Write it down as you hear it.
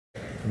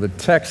The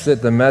text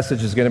that the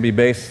message is going to be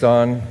based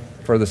on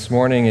for this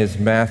morning is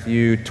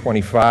Matthew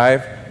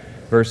 25,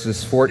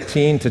 verses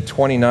 14 to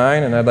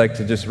 29, and I'd like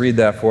to just read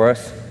that for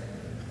us.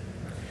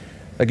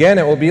 Again,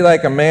 it will be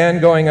like a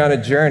man going on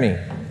a journey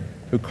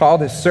who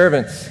called his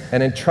servants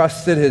and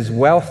entrusted his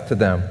wealth to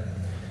them.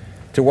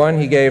 To one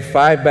he gave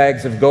 5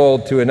 bags of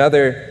gold, to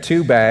another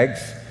 2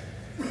 bags,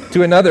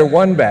 to another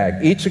 1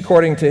 bag, each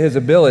according to his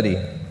ability.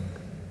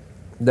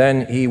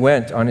 Then he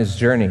went on his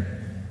journey.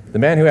 The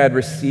man who had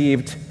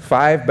received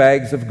 5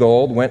 bags of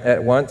gold went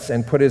at once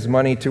and put his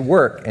money to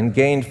work and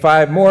gained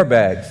 5 more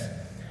bags.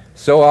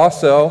 So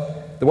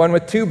also the one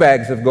with 2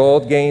 bags of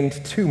gold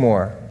gained 2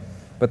 more.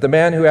 But the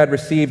man who had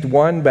received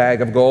 1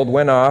 bag of gold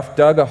went off,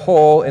 dug a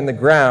hole in the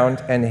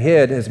ground, and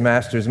hid his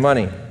master's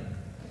money.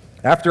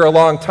 After a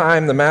long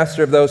time, the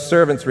master of those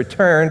servants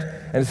returned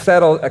and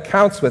settled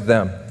accounts with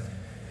them.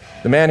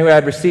 The man who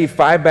had received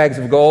 5 bags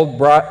of gold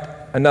brought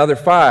another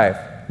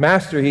 5.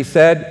 Master, he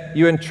said,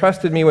 you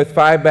entrusted me with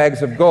 5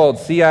 bags of gold.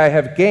 See, I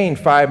have gained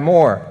 5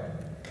 more.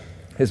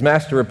 His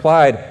master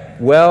replied,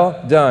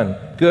 well done,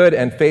 good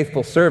and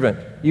faithful servant.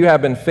 You have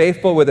been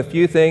faithful with a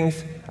few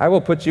things. I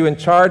will put you in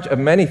charge of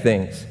many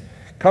things.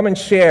 Come and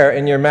share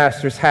in your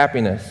master's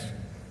happiness.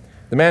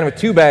 The man with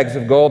 2 bags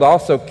of gold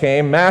also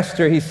came.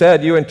 Master, he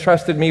said, you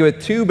entrusted me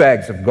with 2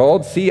 bags of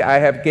gold. See, I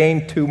have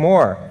gained 2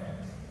 more.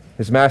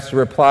 His master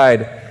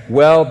replied,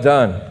 well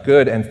done,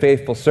 good and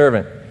faithful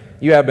servant.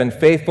 You have been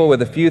faithful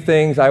with a few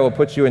things. I will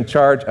put you in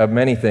charge of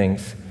many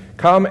things.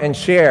 Come and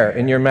share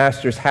in your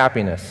master's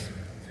happiness.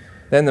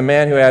 Then the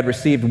man who had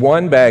received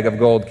 1 bag of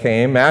gold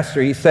came.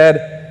 Master, he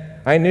said,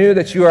 I knew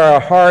that you are a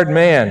hard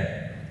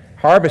man,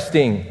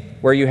 harvesting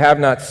where you have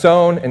not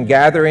sown and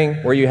gathering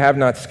where you have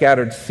not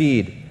scattered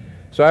seed.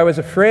 So I was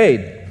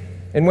afraid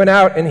and went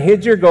out and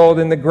hid your gold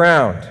in the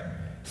ground.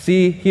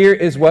 See, here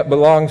is what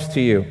belongs to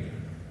you.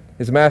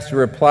 His master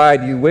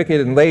replied, you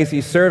wicked and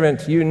lazy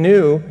servant, you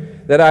knew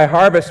that I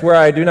harvest where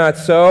I do not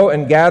sow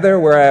and gather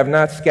where I have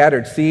not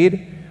scattered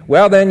seed.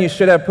 Well, then you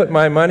should have put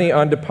my money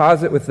on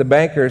deposit with the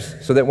bankers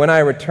so that when I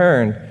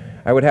returned,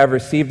 I would have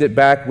received it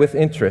back with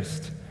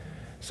interest.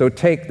 So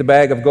take the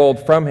bag of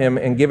gold from him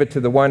and give it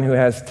to the one who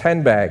has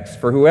 10 bags.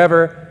 For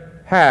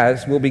whoever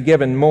has will be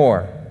given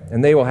more,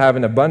 and they will have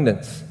an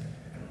abundance.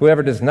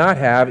 Whoever does not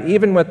have,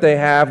 even what they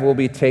have will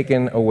be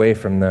taken away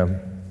from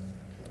them.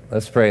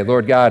 Let's pray.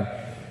 Lord God,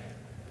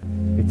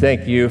 we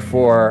thank you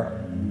for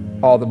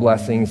all the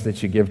blessings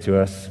that you give to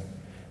us.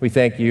 We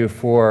thank you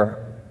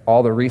for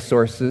all the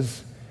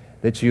resources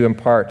that you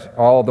impart,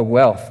 all the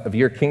wealth of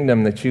your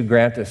kingdom that you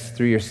grant us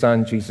through your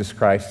Son, Jesus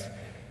Christ.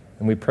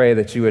 And we pray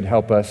that you would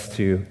help us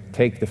to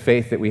take the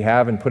faith that we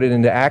have and put it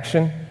into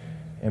action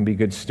and be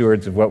good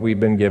stewards of what we've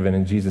been given.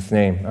 In Jesus'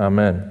 name,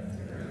 amen.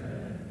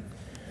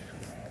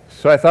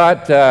 So I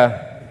thought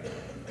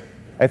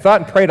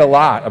and prayed a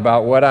lot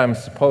about what I'm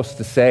supposed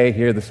to say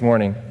here this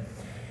morning.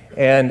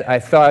 And I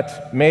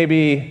thought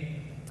maybe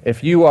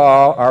if you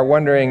all are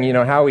wondering,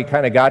 how we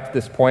kind of got to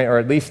this point, or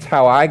at least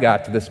how I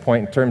got to this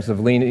point in terms of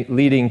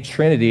leading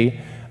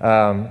Trinity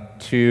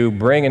to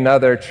bring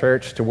another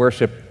church to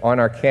worship on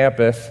our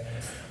campus,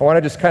 I want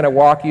to just kind of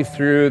walk you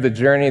through the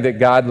journey that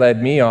God led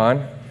me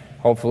on.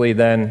 Hopefully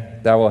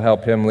then that will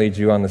help him lead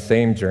you on the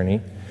same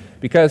journey.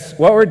 Because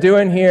what we're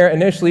doing here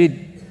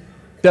initially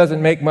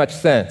doesn't make much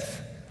sense.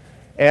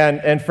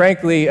 And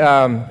frankly,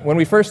 when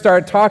we first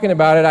started talking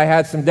about it, I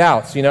had some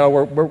doubts.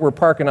 We're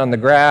parking on the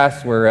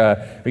grass.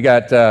 We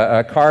got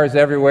cars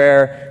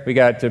everywhere. We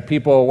got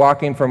people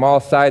walking from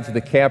all sides of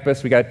the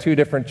campus. We got 2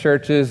 different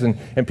churches,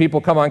 and people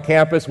come on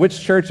campus.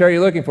 Which church are you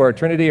looking for,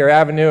 Trinity or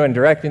Avenue, and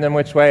directing them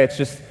which way?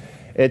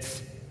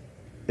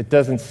 It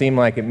doesn't seem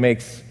like it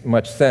makes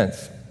much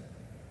sense.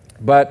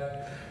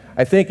 But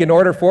I think in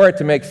order for it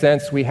to make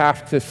sense, we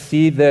have to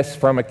see this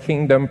from a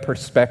kingdom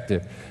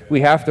perspective.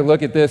 We have to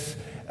look at this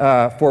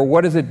for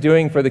what is it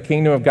doing for the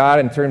kingdom of God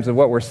in terms of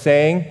what we're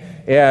saying.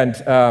 And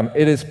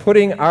it is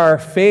putting our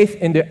faith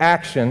into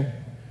action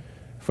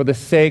for the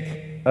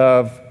sake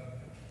of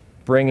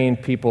bringing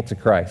people to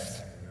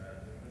Christ.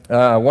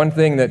 One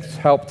thing that's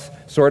helped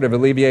sort of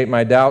alleviate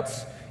my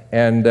doubts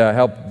and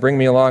helped bring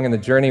me along in the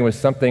journey was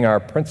something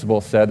our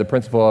principal said, the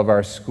principal of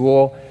our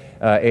school,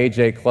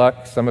 A.J.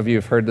 Cluck. Some of you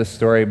have heard this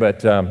story,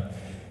 but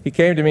he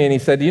came to me and he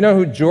said, do you know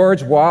who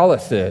George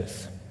Wallace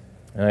is?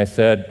 And I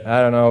said, I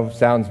don't know,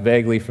 sounds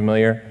vaguely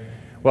familiar.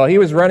 Well, he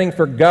was running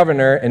for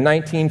governor in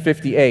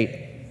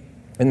 1958.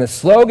 And the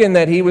slogan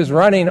that he was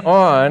running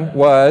on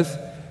was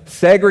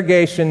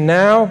segregation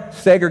now,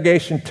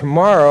 segregation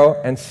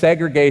tomorrow, and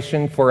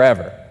segregation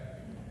forever.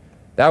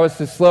 That was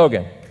his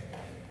slogan.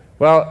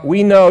 Well,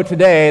 we know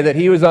today that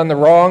he was on the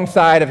wrong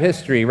side of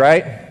history,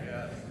 right?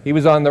 Yes. He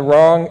was on the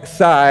wrong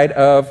side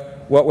of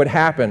what would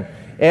happen.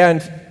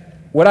 And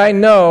what I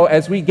know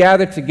as we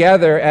gather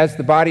together as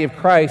the body of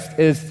Christ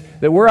is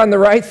that we're on the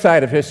right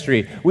side of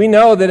history. We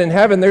know that in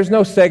heaven there's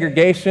no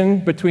segregation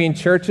between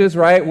churches,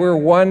 right? We're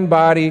one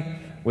body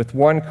with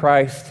one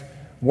Christ,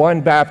 one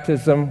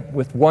baptism,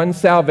 with one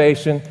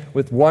salvation,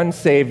 with one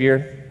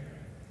Savior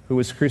who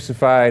was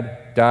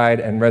crucified died,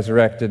 and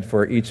resurrected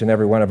for each and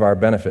every one of our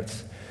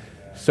benefits.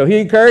 So he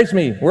encouraged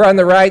me. We're on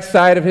the right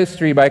side of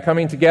history by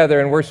coming together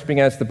and worshiping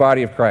as the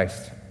body of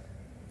Christ.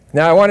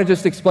 Now, I want to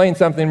just explain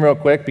something real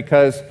quick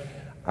because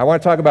I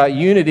want to talk about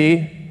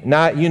unity,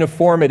 not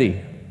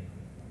uniformity.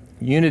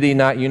 Unity,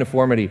 not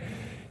uniformity.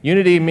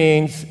 Unity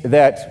means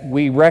that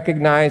we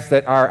recognize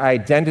that our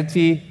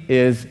identity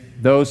is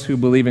those who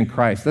believe in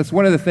Christ. That's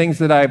one of the things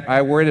that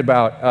I worried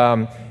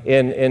about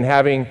in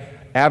having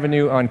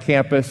Avenue on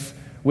campus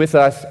with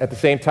us at the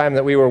same time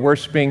that we were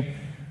worshiping.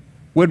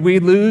 Would we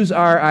lose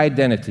our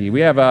identity?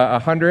 We have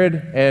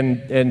 100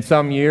 and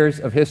some years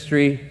of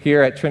history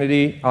here at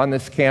Trinity on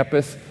this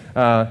campus.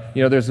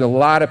 There's a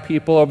lot of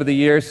people over the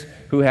years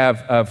who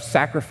have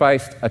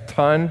sacrificed a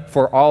ton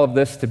for all of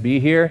this to be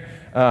here,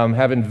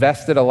 have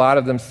invested a lot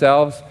of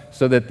themselves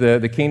so that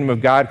the kingdom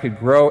of God could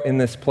grow in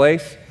this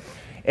place.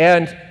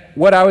 And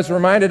what I was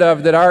reminded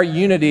of, that our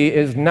unity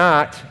is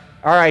not,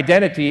 our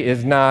identity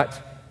is not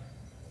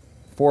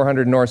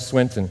 400 North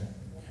Swinton.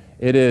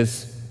 It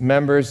is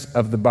members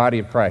of the body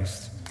of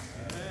Christ.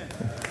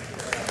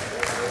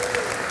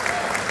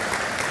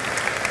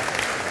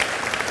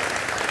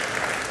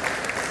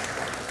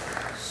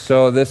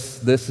 So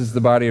this is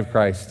the body of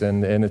Christ,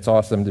 and it's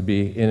awesome to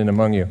be in and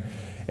among you.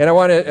 And I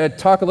want to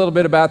talk a little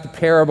bit about the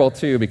parable,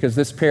 too, because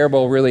this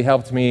parable really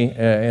helped me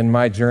in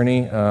my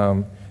journey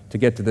to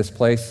get to this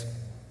place.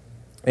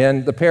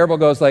 And the parable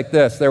goes like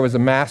this. There was a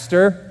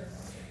master,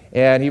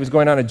 and he was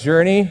going on a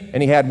journey,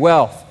 and he had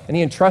wealth. And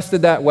he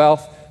entrusted that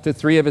wealth to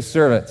 3 of his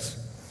servants.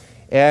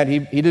 And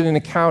he did an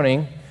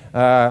accounting,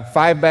 5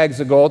 bags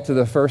of gold to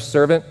the first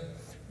servant,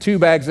 2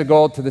 bags of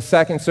gold to the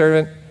second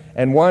servant,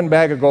 and 1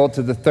 bag of gold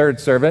to the third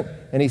servant.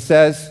 And he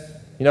says,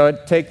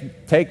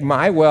 take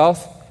my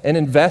wealth and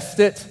invest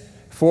it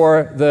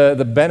for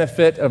the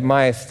benefit of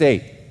my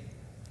estate.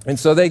 And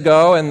so they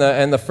go, and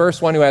the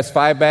first one who has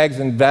 5 bags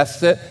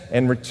invests it,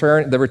 and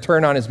the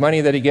return on his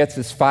money that he gets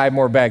is 5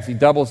 more bags. He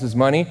doubles his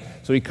money.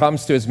 So he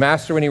comes to his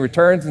master when he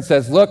returns and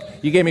says, look,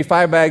 you gave me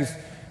 5 bags,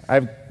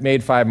 I've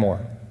made 5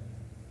 more.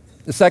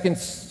 The second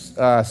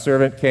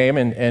servant came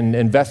and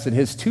invested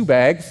his 2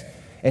 bags,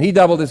 and he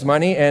doubled his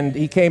money, and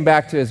he came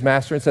back to his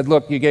master and said,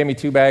 look, you gave me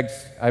 2 bags,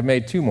 I've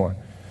made 2 more.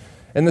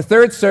 And the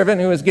third servant,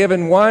 who was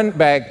given 1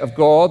 bag of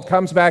gold,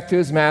 comes back to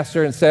his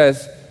master and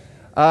says,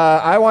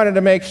 I wanted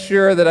to make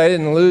sure that I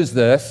didn't lose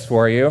this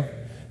for you,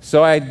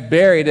 so I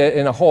buried it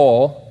in a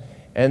hole,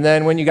 and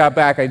then when you got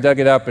back, I dug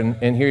it up,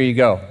 and here you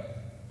go.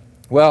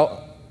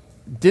 Well,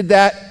 did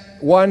that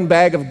 1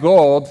 bag of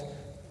gold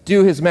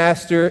do his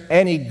master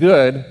any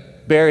good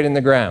buried in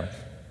the ground?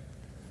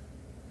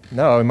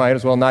 No, he might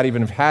as well not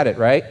even have had it,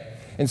 right?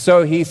 And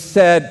so he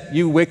said,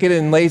 you wicked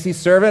and lazy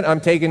servant,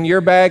 I'm taking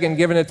your bag and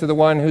giving it to the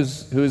one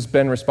who's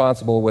been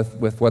responsible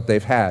with what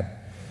they've had.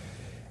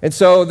 And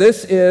so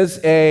this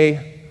is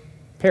a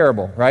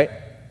parable, right?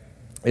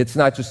 It's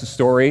not just a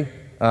story.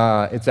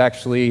 It's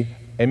actually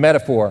a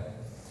metaphor.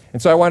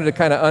 And so I wanted to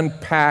kind of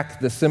unpack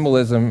the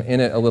symbolism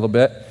in it a little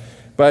bit.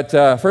 But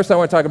first I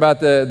want to talk about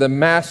the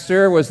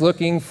master was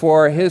looking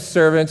for his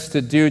servants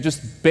to do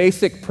just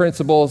basic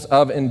principles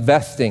of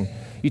investing.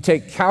 You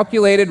take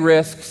calculated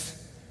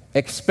risks,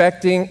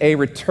 expecting a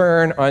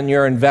return on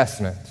your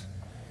investment.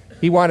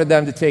 He wanted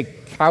them to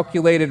take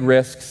calculated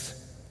risks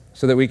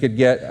so that we could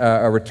get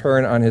a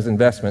return on his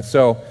investment.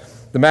 So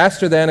the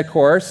master then, of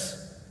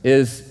course,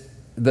 is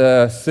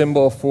the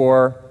symbol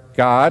for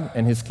God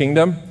and his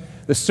kingdom.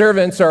 The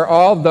servants are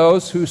all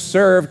those who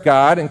serve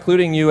God,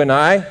 including you and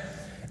I.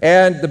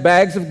 And the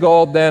bags of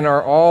gold then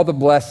are all the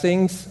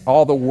blessings,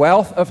 all the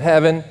wealth of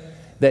heaven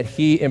that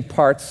he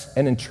imparts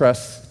and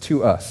entrusts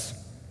to us.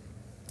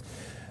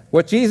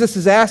 What Jesus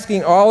is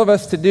asking all of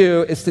us to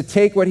do is to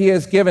take what he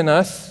has given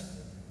us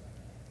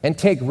and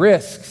take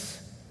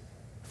risks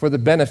for the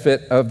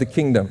benefit of the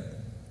kingdom.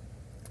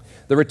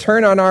 The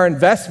return on our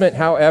investment,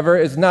 however,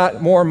 is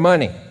not more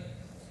money.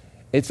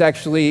 It's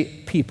actually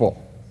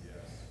people,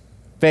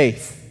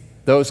 faith,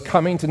 those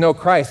coming to know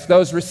Christ,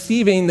 those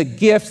receiving the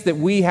gifts that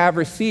we have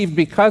received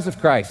because of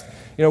Christ.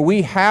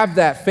 We have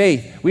that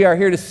faith. We are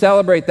here to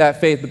celebrate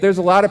that faith, but there's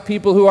a lot of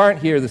people who aren't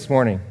here this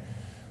morning.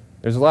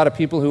 There's a lot of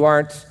people who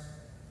aren't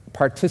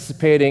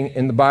participating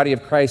in the body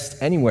of Christ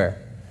anywhere.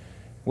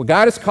 What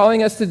God is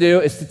calling us to do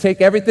is to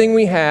take everything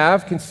we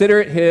have, consider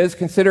it his,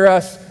 consider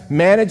us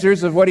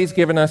managers of what he's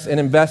given us, and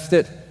invest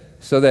it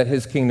so that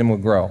his kingdom will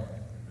grow.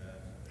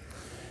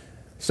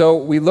 So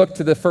we look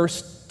to the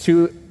first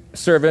 2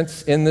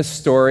 servants in this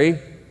story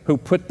who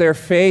put their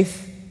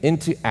faith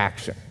into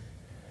action.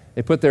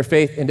 They put their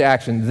faith into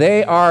action.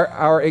 They are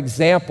our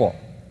example.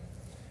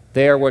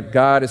 They are what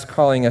God is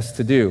calling us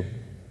to do.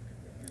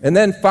 And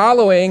then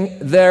following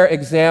their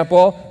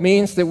example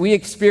means that we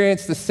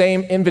experience the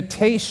same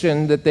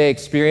invitation that they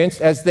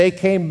experienced as they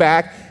came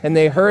back and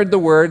they heard the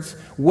words,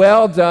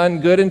 well done,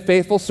 good and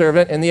faithful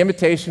servant. And the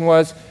invitation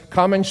was,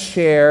 come and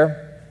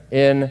share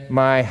in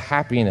my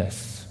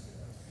happiness.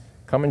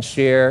 Come and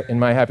share in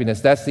my happiness.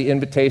 That's the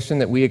invitation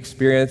that we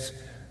experience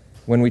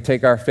when we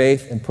take our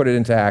faith and put it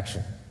into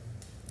action.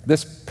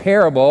 This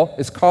parable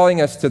is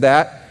calling us to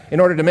that. in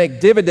order to make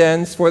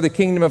dividends for the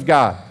kingdom of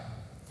God.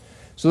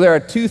 So there are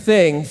two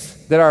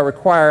things that are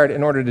required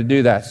in order to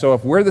do that. So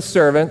if we're the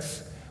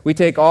servants, we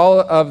take all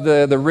of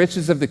the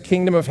riches of the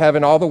kingdom of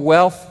heaven, all the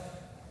wealth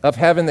of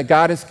heaven that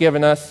God has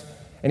given us,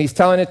 and he's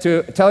telling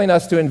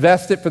us to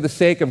invest it for the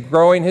sake of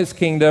growing his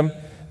kingdom.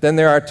 Then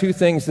there are two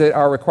things that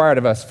are required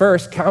of us.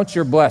 First, count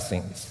your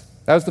blessings.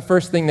 That was the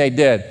first thing they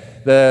did.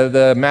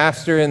 The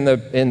master in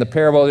the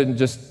parable didn't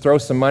just throw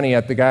some money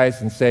at the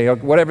guys and say,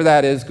 whatever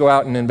that is, go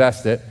out and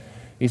invest it.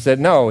 He said,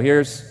 no,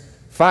 here's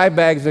 5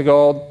 bags of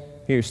gold,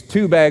 here's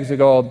 2 bags of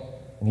gold,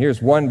 and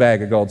here's 1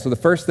 bag of gold. So the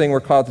first thing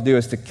we're called to do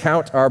is to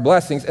count our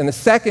blessings. And the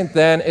second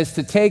then is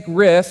to take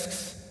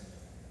risks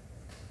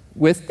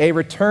with a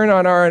return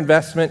on our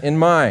investment in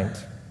mind.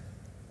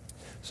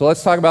 So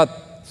let's talk about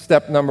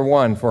step number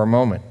 1 for a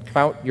moment.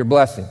 Count your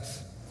blessings.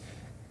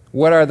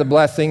 What are the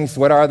blessings?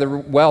 What are the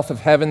wealth of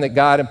heaven that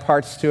God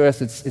imparts to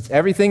us? It's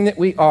everything that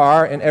we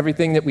are and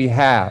everything that we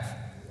have.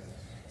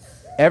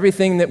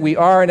 Everything that we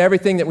are and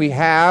everything that we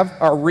have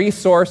are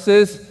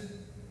resources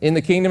in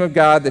the kingdom of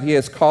God that he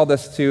has called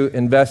us to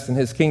invest in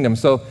his kingdom.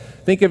 So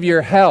think of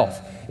your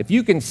health. If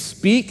you can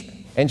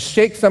speak and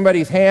shake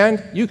somebody's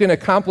hand, you can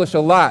accomplish a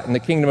lot in the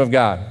kingdom of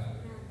God.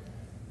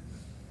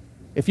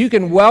 If you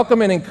can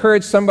welcome and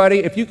encourage somebody,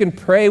 if you can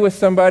pray with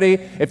somebody,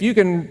 if you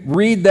can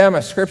read them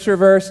a scripture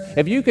verse,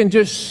 if you can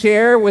just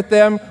share with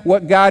them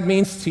what God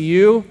means to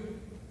you,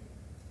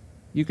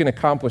 you can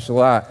accomplish a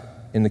lot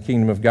in the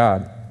kingdom of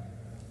God.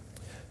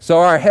 So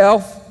our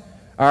health,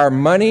 our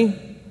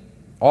money,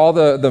 all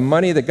the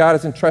money that God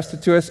has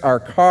entrusted to us, our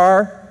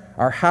car,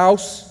 our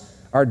house,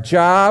 our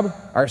job,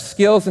 our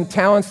skills and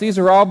talents, these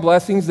are all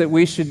blessings that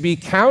we should be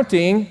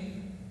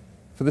counting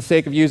for the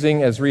sake of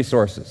using as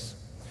resources.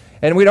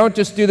 And we don't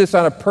just do this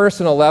on a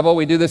personal level,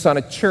 we do this on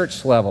a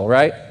church level,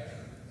 right?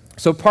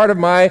 So part of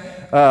my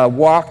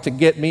walk to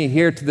get me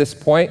here to this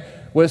point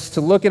was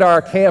to look at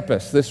our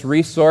campus, this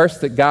resource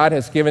that God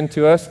has given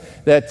to us,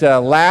 that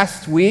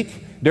last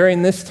week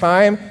during this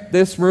time,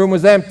 this room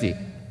was empty.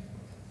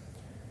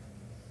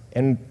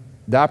 And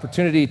the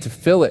opportunity to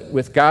fill it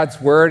with God's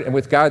word and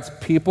with God's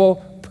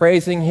people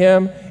praising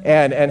him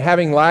and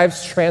having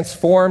lives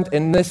transformed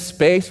in this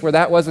space where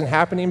that wasn't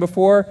happening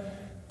before,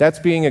 that's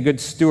being a good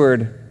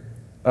steward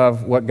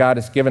of what God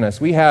has given us.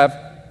 We have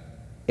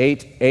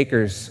 8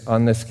 acres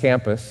on this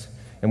campus,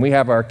 and we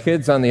have our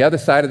kids on the other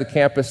side of the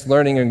campus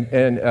learning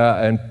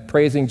and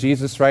praising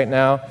Jesus right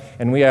now,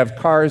 and we have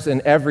cars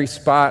in every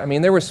spot. I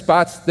mean, there were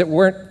spots that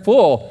weren't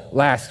full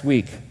last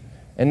week,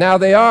 and now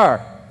they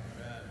are.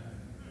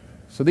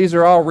 So these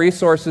are all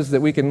resources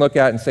that we can look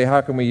at and say,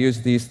 how can we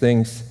use these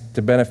things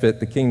to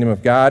benefit the kingdom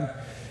of God?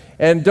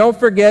 And don't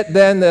forget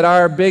then that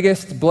our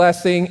biggest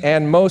blessing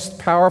and most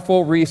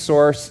powerful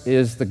resource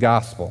is the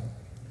gospel.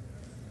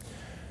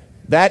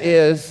 That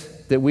is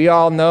that we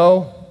all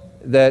know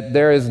that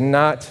there is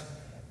not,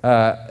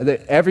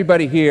 that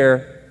everybody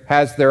here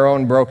has their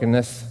own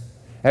brokenness.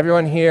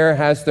 Everyone here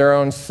has their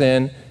own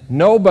sin.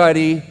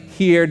 Nobody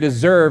here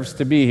deserves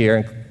to be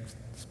here,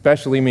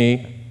 especially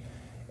me.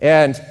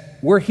 And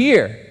we're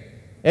here,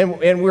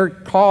 and we're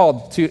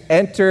called to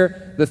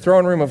enter the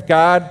throne room of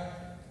God,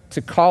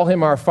 to call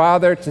him our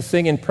Father, to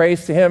sing in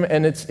praise to him,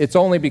 and it's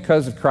only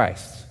because of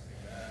Christ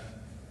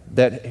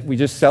that we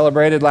just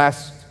celebrated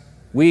last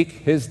week,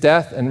 his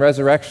death and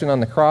resurrection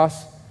on the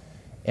cross,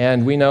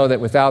 and we know that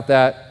without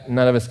that,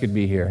 none of us could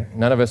be here.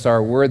 None of us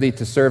are worthy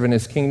to serve in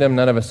his kingdom.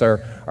 None of us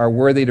are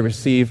worthy to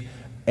receive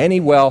any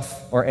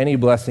wealth or any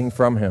blessing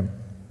from him.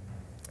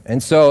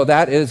 And so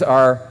that is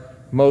our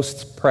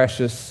most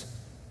precious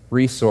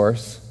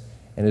resource,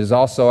 and it is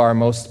also our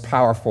most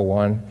powerful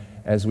one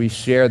as we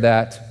share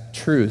that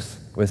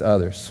truth with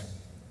others.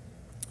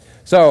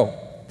 So,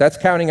 that's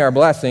counting our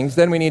blessings.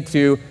 Then we need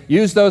to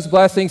use those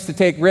blessings to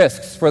take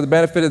risks for the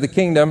benefit of the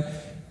kingdom.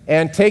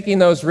 And taking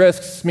those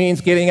risks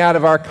means getting out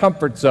of our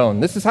comfort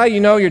zone. This is how you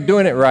know you're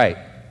doing it right.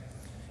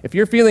 If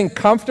you're feeling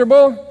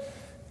comfortable,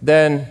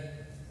 then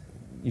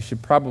you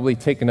should probably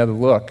take another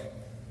look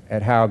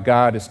at how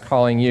God is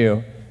calling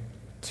you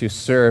to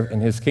serve in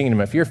his kingdom.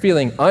 If you're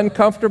feeling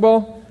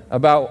uncomfortable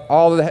about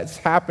all that's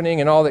happening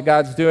and all that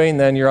God's doing,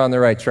 then you're on the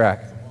right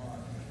track.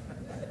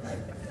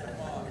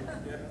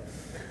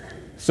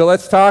 So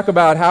let's talk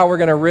about how we're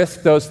going to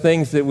risk those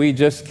things that we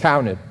just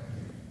counted.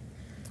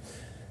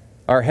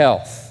 Our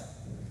health.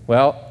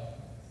 Well,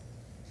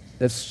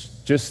 that's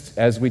just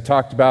as we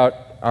talked about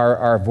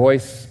our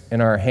voice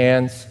and our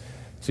hands,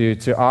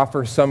 to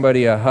offer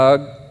somebody a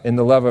hug in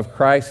the love of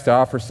Christ, to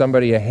offer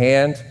somebody a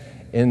hand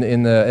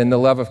in the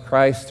love of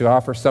Christ, to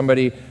offer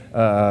somebody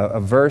a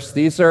verse.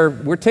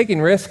 We're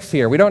taking risks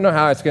here. We don't know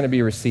how it's going to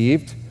be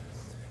received.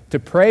 To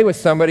pray with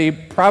somebody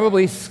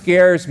probably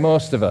scares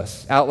most of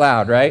us out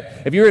loud, right?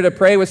 If you were to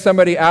pray with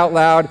somebody out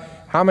loud,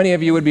 how many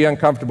of you would be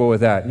uncomfortable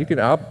with that?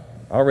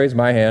 I'll raise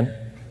my hand.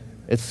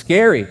 It's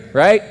scary,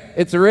 right?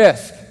 It's a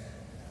risk.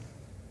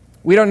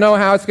 We don't know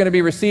how it's going to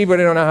be received. We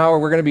don't know how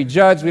we're going to be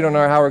judged. We don't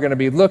know how we're going to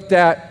be looked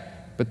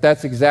at. But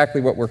that's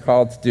exactly what we're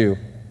called to do,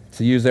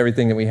 to use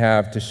everything that we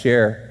have to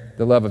share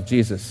the love of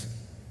Jesus.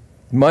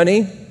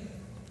 Money,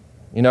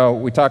 You know,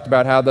 we talked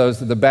about how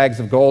the bags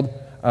of gold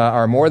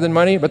are more than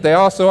money, but they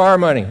also are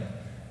money.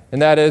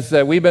 And that is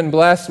that we've been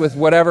blessed with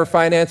whatever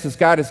finances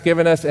God has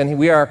given us, and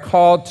we are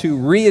called to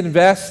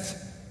reinvest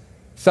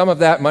some of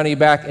that money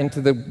back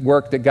into the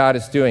work that God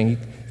is doing. He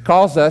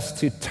calls us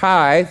to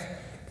tithe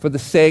for the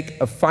sake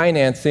of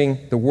financing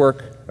the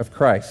work of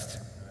Christ.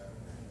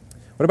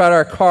 What about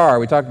our car?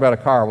 We talked about a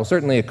car. Well,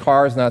 certainly a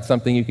car is not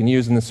something you can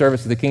use in the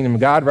service of the kingdom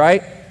of God,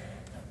 right?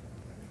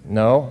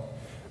 No.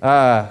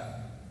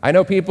 I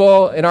know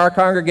people in our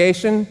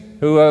congregation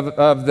who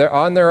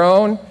on their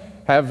own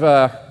have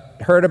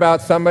heard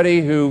about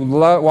somebody who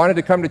wanted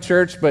to come to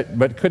church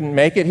but couldn't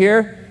make it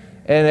here,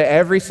 and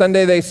every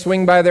Sunday they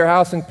swing by their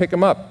house and pick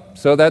them up.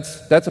 So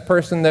that's a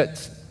person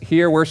that's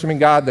here worshiping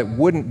God that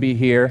wouldn't be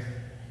here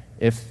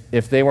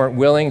if they weren't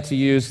willing to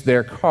use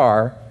their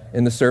car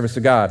in the service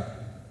of God.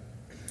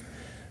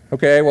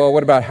 Okay, well,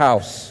 what about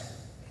house?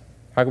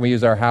 How can we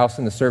use our house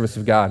in the service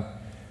of God?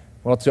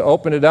 Well, to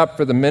open it up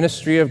for the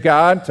ministry of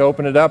God, to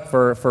open it up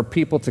for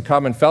people to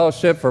come and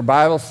fellowship, for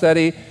Bible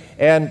study.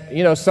 And,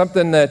 you know,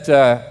 something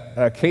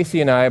that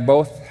Casey and I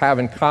both have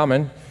in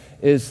common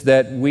is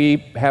that we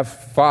have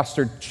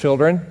fostered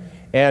children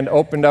and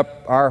opened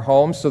up our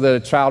homes so that a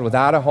child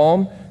without a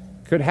home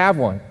could have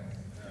one.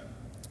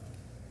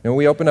 And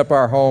we open up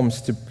our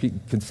homes to be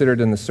considered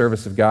in the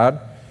service of God.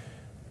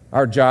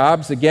 Our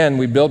jobs, again,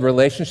 we build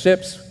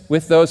relationships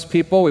with those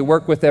people we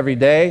work with every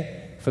day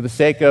for the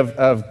sake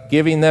of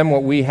giving them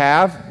what we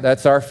have.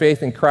 That's our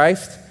faith in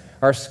Christ,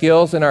 our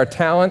skills and our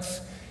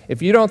talents.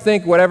 If you don't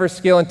think whatever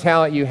skill and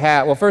talent you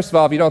have, well, first of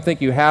all, if you don't think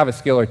you have a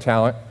skill or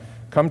talent,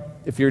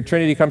 if you're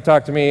Trinity, come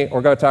talk to me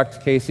or go talk to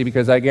Casey,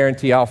 because I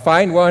guarantee I'll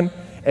find one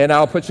and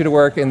I'll put you to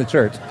work in the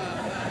church.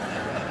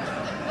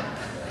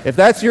 If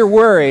that's your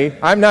worry,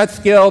 I'm not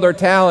skilled or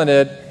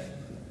talented,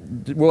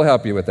 we'll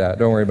help you with that.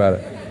 Don't worry about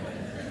it.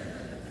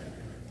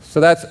 So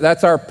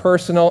that's our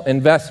personal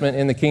investment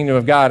in the kingdom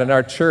of God. And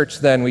our church,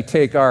 then, we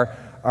take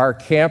our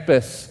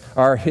campus,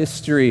 our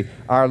history,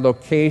 our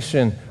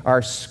location,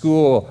 our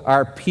school,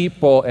 our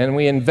people, and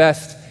we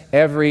invest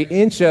every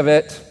inch of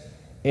it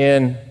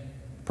in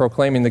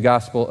proclaiming the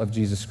gospel of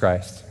Jesus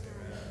Christ.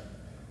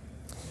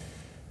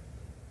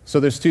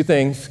 So there's two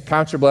things: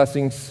 count your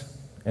blessings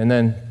and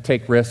then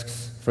take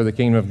risks for the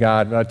kingdom of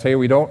God. But I'll tell you,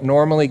 we don't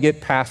normally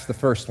get past the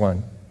first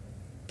one,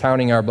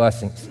 counting our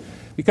blessings.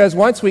 Because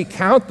once we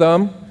count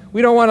them,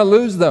 we don't want to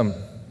lose them.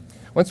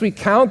 Once we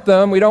count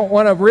them, we don't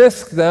want to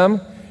risk them.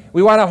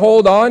 We want to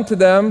hold on to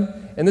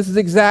them. And this is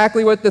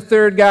exactly what the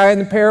third guy in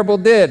the parable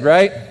did,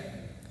 right?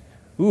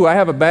 Ooh, I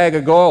have a bag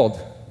of gold.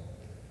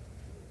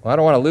 Well, I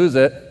don't want to lose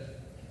it.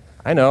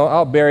 I know,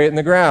 I'll bury it in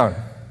the ground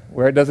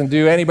where it doesn't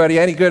do anybody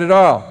any good at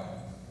all.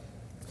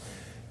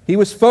 He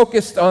was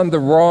focused on the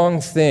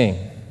wrong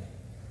thing.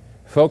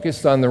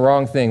 Focused on the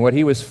wrong thing. What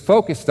he was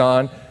focused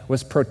on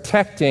was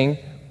protecting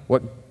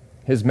what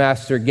his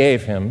master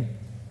gave him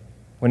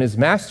when his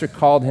master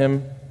called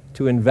him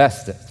to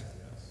invest it.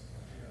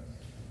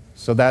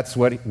 So that's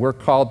what we're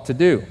called to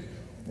do,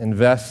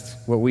 invest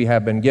what we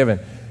have been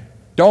given.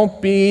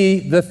 Don't be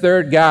the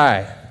third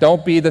guy.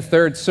 Don't be the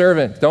third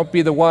servant. Don't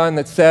be the one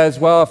that says,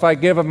 well, if I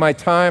give of my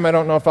time, I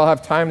don't know if I'll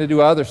have time to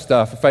do other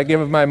stuff. If I give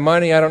of my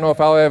money, I don't know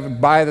if I'll ever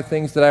buy the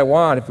things that I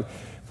want.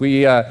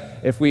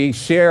 If we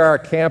share our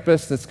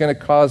campus, that's going to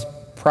cause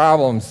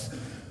problems.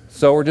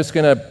 So we're just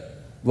going to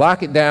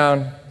lock it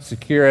down,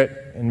 secure it,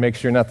 and make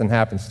sure nothing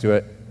happens to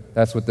it.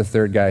 That's what the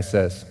third guy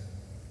says.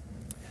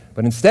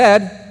 But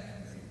instead,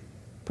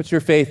 put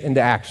your faith into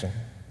action.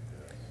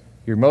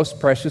 Your most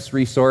precious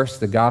resource,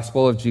 the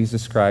gospel of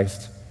Jesus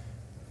Christ,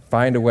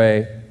 find a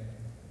way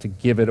to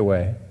give it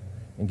away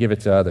and give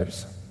it to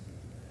others.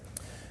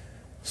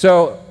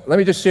 So let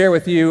me just share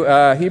with you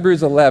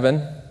Hebrews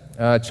 11,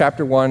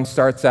 chapter 1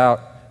 starts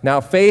out, "Now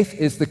faith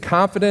is the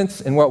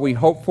confidence in what we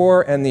hope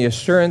for and the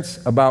assurance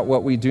about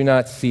what we do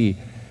not see."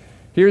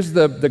 Here's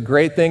the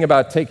great thing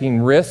about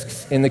taking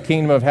risks in the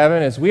kingdom of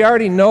heaven is we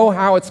already know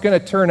how it's going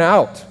to turn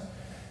out.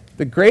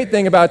 The great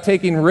thing about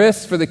taking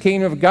risks for the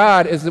kingdom of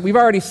God is that we've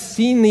already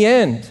seen the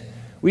end.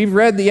 We've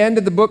read the end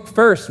of the book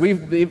first.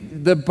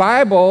 The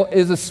Bible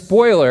is a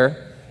spoiler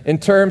in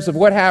terms of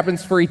what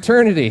happens for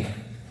eternity.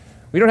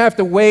 We don't have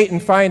to wait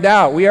and find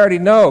out. We already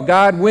know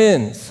God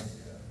wins.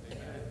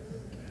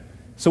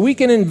 So we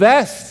can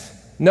invest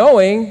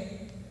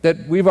knowing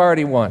that we've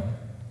already won.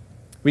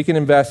 We can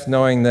invest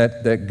knowing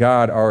that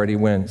God already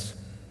wins.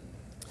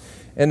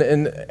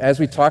 And as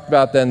we talked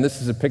about then,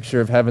 this is a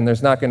picture of heaven.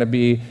 There's not going to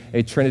be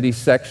a Trinity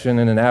section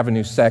and an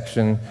Avenue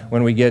section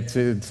when we get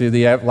to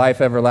the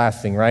life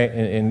everlasting, right?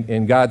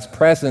 In God's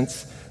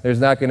presence, there's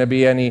not going to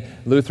be any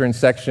Lutheran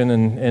section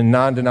and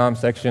non-denom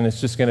section.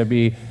 It's just going to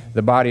be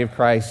the body of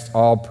Christ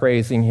all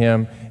praising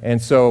Him. And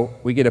so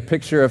we get a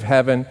picture of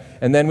heaven,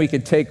 and then we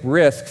could take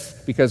risks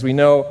because we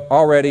know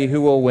already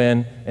who will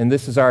win, and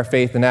this is our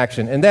faith in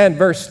action. And then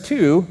verse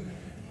 2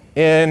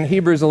 in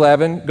Hebrews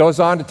 11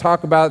 goes on to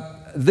talk about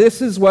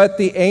this is what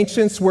the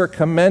ancients were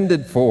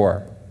commended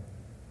for.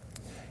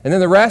 And then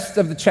the rest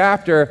of the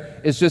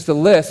chapter is just a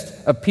list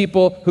of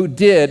people who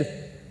did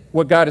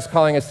what God is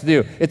calling us to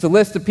do. It's a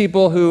list of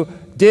people who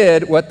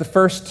did what the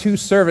first two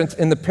servants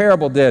in the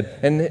parable did.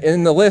 And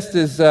in the list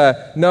is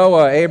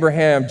Noah,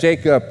 Abraham,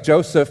 Jacob,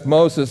 Joseph,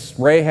 Moses,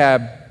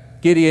 Rahab,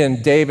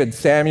 Gideon, David,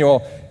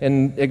 Samuel,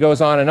 and it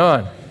goes on and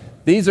on.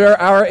 These are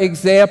our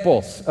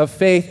examples of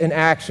faith in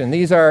action.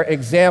 These are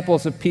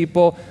examples of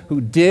people who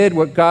did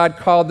what God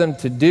called them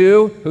to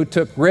do, who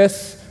took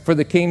risks for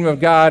the kingdom of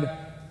God,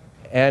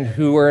 and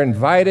who were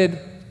invited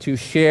to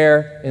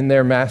share in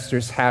their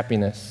master's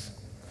happiness.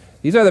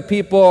 These are the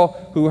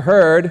people who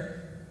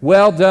heard,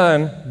 "Well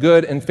done,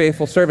 good and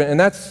faithful servant." And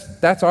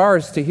that's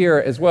ours to hear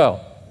as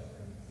well.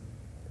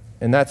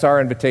 And that's our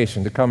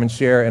invitation, to come and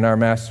share in our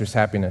master's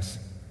happiness.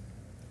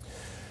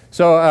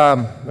 So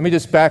let me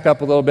just back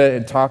up a little bit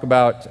and talk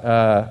about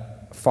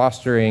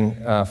fostering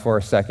for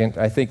a second.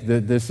 I think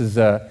that this is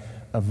a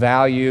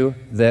value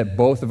that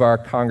both of our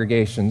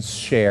congregations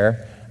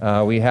share.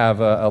 We have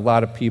a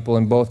lot of people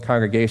in both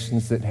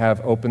congregations that have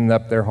opened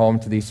up their home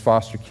to these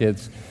foster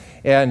kids.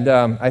 And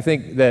I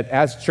think that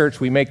as a church,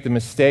 we make the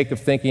mistake of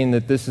thinking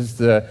that this is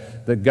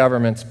the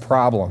government's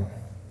problem.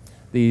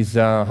 These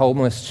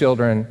homeless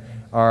children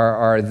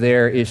are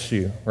their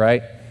issue,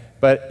 right?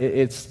 But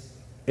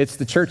it's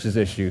the church's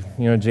issue.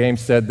 You know, James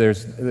said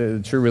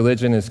the true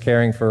religion is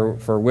caring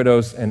for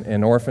widows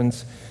and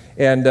orphans.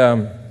 And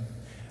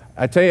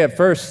I tell you, at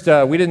first,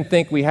 we didn't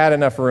think we had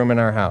enough room in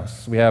our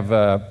house. We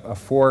have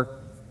 4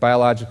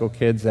 biological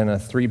kids and a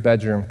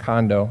 3-bedroom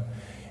condo.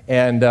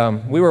 And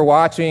we were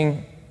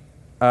watching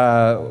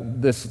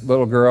this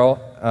little girl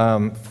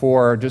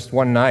for just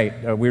one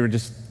night. We were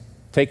just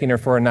taking her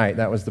for a night.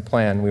 That was the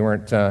plan. We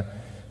weren't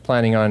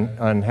planning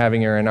on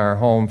having her in our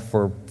home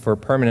for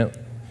permanent,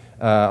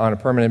 on a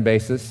permanent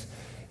basis.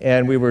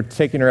 And we were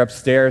taking her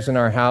upstairs in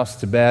our house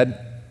to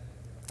bed.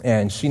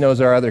 And she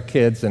knows our other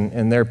kids,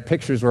 and their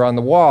pictures were on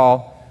the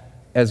wall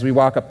as we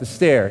walk up the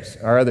stairs.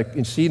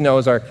 And she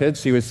knows our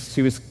kids. She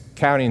was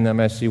counting them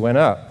as she went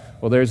up.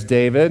 Well, there's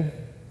David,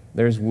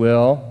 there's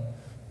Will,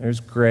 there's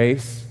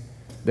Grace,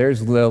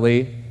 there's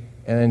Lily,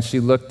 and then she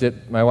looked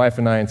at my wife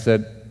and I and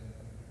said,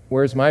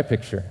 "Where's my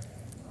picture?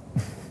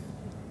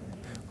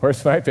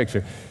 Where's my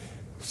picture?"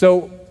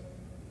 So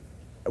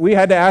we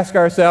had to ask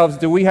ourselves,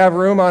 do we have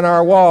room on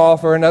our wall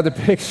for another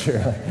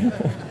picture?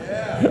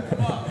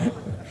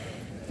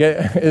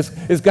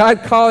 Is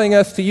God calling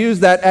us to use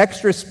that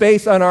extra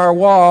space on our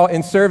wall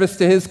in service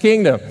to His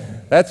kingdom?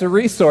 That's a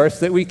resource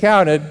that we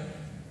counted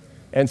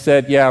and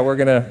said, yeah, we're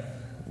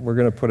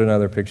gonna put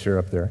another picture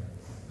up there.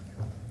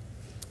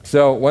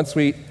 So once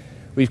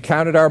we've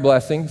counted our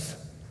blessings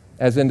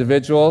as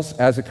individuals,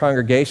 as a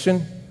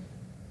congregation,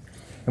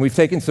 and we've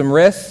taken some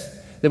risks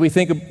that we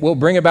think will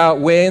bring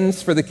about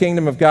wins for the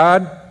kingdom of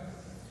God,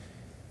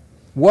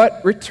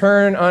 what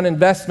return on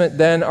investment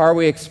then are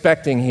we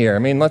expecting here? I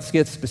mean, let's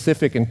get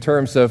specific in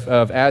terms of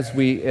as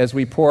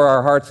we pour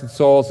our hearts and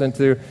souls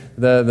into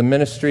the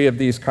ministry of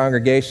these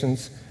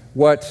congregations,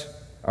 what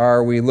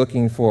are we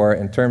looking for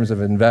in terms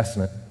of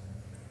investment?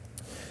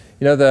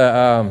 You know,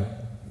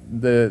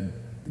 the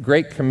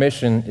Great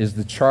Commission is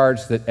the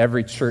charge that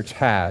every church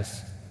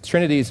has.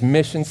 Trinity's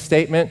mission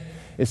statement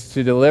is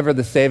to deliver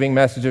the saving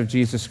message of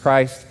Jesus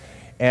Christ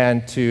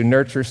and to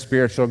nurture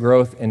spiritual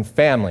growth in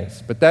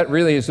families. But that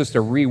really is just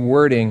a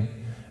rewording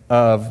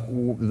of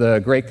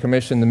the Great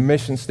Commission, the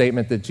mission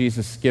statement that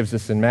Jesus gives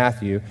us in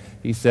Matthew.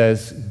 He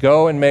says,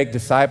 "Go and make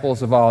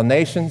disciples of all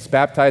nations,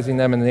 baptizing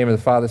them in the name of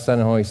the Father, Son,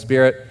 and Holy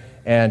Spirit,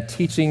 and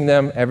teaching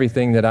them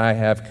everything that I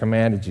have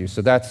commanded you."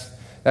 So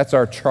that's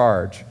our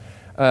charge.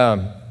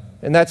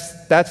 And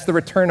that's the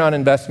return on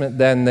investment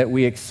then that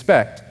we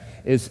expect,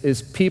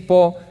 is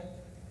people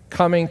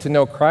coming to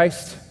know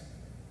Christ,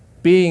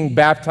 being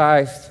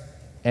baptized,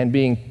 and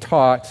being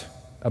taught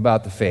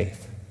about the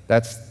faith.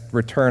 That's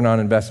return on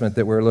investment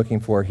that we're looking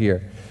for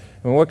here.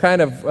 And what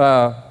kind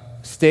of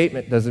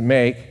statement does it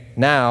make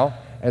now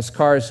as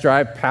cars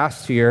drive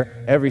past here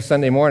every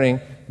Sunday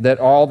morning that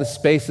all the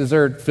spaces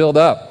are filled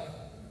up?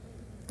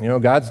 You know,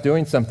 God's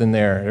doing something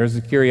there. There's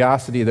a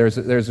curiosity, there's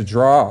a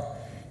draw.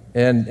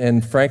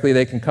 And frankly,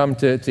 they can come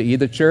to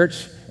either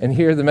church and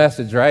hear the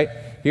message, right?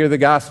 Hear the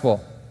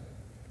gospel.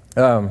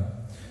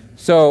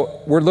 So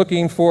we're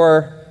looking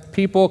for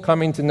people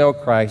coming to know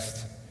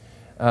Christ.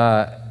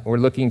 We're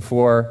looking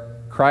for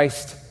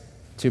Christ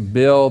to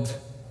build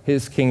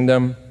His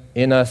kingdom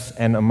in us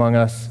and among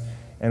us,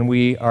 and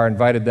we are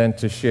invited then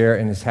to share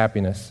in His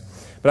happiness.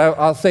 But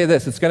I'll say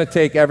this, it's going to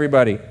take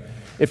everybody.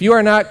 If you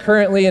are not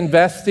currently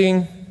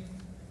investing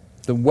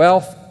the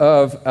wealth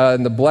of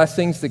and the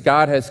blessings that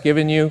God has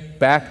given you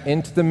back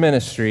into the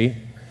ministry,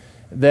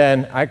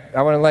 then I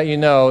want to let you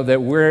know that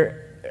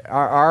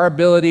our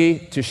ability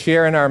to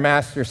share in our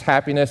Master's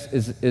happiness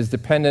is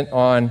dependent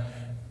on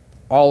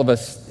all of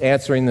us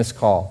answering this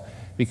call.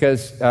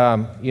 Because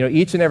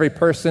each and every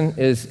person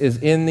is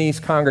in these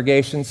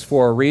congregations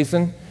for a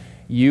reason.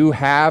 You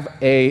have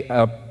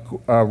a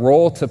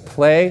role to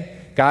play.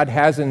 God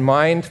has in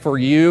mind for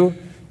you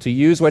to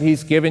use what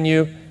He's given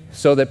you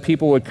so that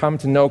people would come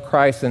to know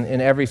Christ,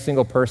 and every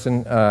single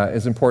person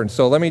is important.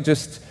 So let me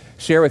just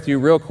share with you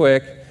real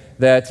quick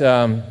that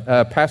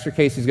Pastor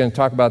Casey's going to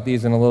talk about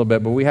these in a little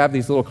bit, but we have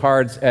these little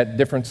cards at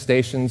different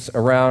stations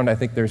around. I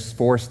think there's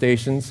 4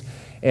 stations.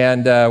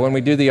 And when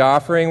we do the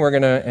offering, we're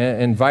going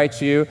to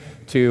invite you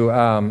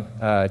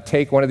to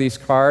take one of these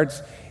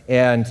cards.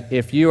 And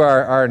if you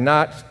are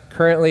not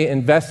currently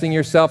investing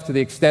yourself to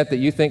the extent that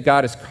you think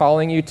God is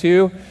calling you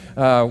to,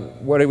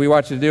 what we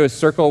want you to do is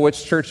circle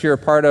which church you're a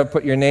part of,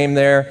 put your name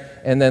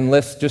there, and then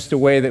list just a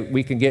way that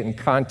we can get in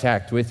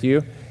contact with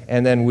you.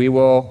 And then we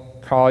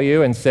will call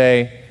you and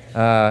say,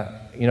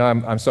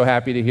 I'm so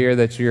happy to hear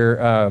that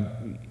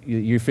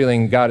you're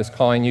feeling God is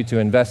calling you to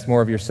invest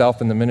more of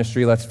yourself in the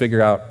ministry. Let's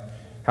figure out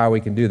how we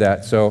can do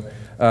that. So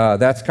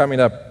that's coming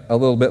up a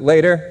little bit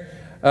later.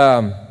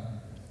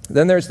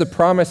 Then there's the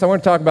promise. I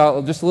want to talk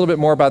about just a little bit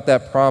more about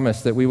that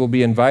promise that we will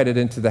be invited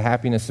into the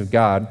happiness of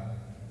God.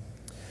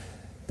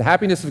 The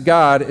happiness of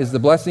God is the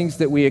blessings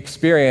that we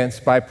experience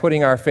by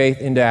putting our faith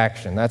into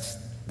action.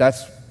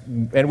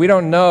 And we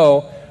don't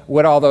know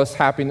what all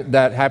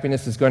that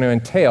happiness is going to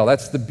entail.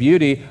 That's the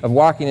beauty of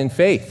walking in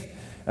faith.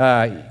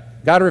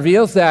 God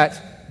reveals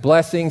that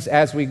blessings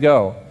as we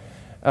go.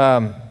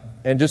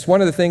 And just one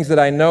of the things that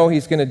I know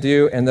He's going to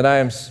do and that I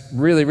am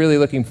really, really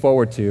looking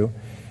forward to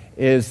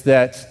is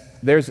that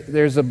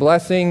there's a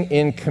blessing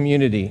in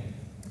community.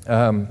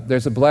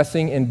 There's a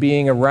blessing in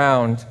being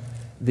around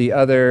the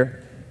other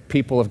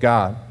people of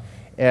God.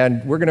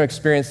 And we're going to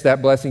experience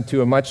that blessing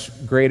to a much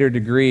greater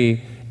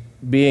degree,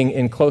 being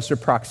in closer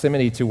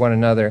proximity to one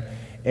another.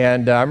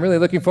 And I'm really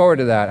looking forward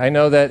to that. I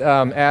know that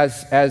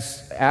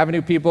as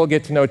Avenue people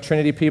get to know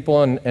Trinity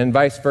people and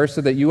vice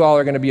versa, that you all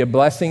are going to be a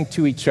blessing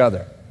to each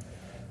other.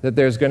 That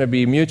there's going to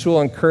be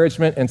mutual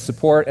encouragement and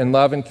support and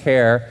love and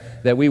care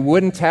that we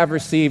wouldn't have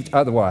received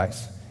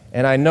otherwise.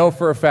 And I know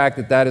for a fact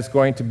that that is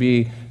going to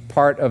be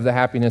part of the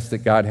happiness that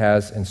God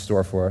has in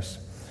store for us.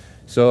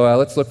 So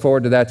let's look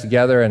forward to that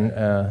together, and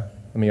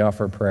let me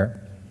offer a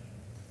prayer.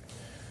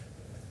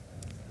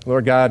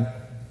 Lord God,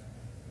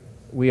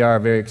 we are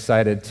very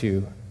excited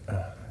to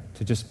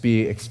just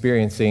be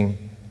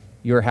experiencing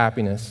your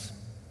happiness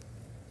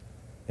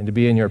and to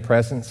be in your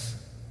presence,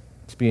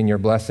 to be in your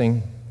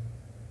blessing.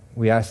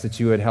 We ask that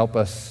you would help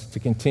us to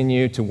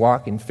continue to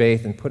walk in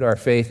faith and put our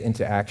faith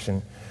into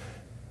action.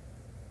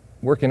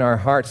 Work in our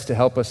hearts to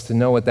help us to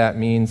know what that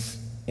means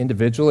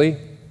individually.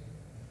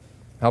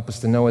 Help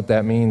us to know what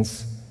that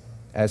means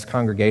as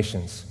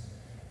congregations.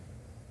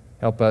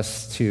 Help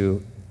us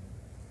to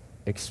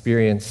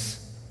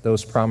experience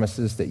those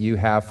promises that you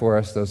have for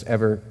us, those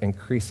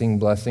ever-increasing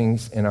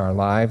blessings in our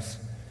lives,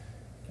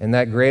 and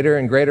that greater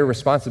and greater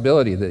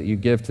responsibility that you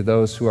give to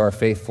those who are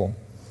faithful.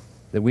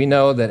 That we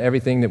know that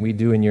everything that we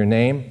do in your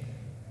name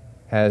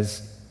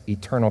has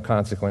eternal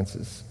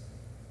consequences,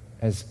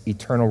 has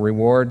eternal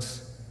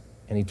rewards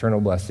and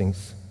eternal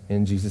blessings.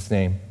 In Jesus'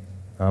 name,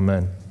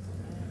 amen.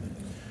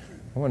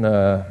 I want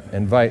to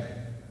invite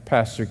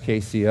Pastor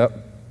Casey up.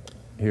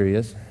 Here he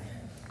is.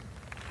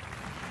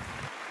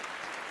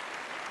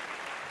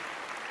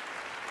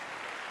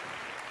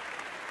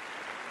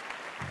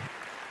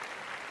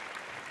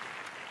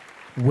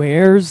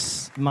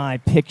 Where's my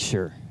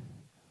picture?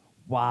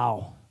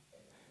 Wow.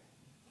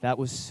 That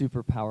was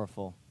super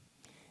powerful.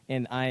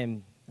 And I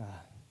am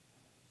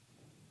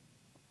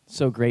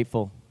so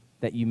grateful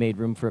that you made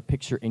room for a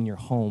picture in your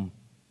home.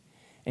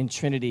 And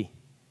Trinity,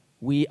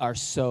 we are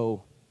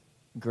so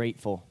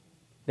grateful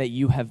that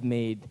you have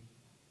made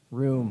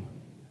room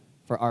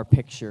for our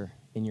picture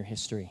in your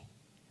history.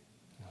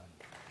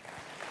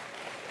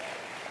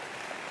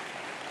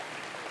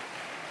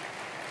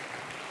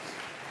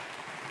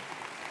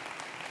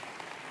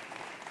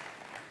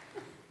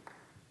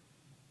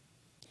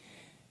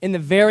 In the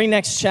very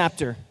next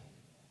chapter,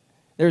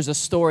 there's a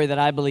story that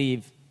I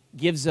believe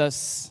gives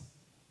us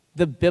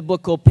the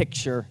biblical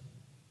picture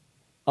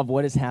of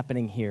what is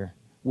happening here.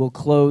 We'll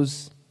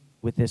close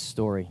with this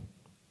story.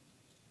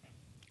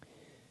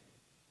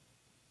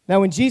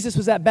 Now, when Jesus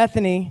was at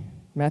Bethany,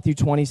 Matthew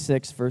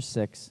 26, verse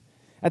 6,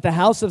 at the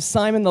house of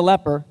Simon the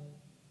leper,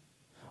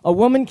 a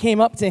woman came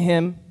up to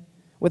him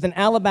with an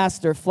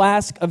alabaster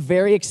flask of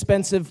very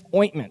expensive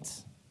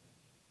ointment.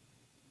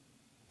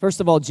 First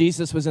of all,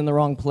 Jesus was in the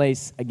wrong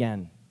place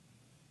again.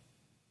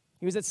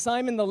 He was at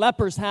Simon the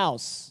leper's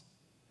house,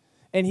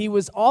 and he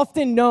was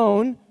often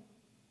known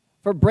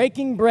for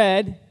breaking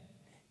bread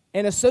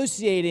and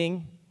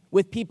associating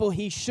with people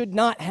he should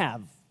not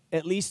have,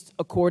 at least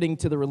according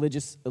to the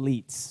religious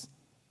elites.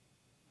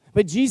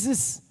 But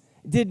Jesus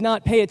did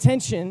not pay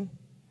attention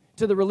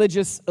to the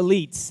religious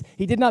elites.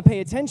 He did not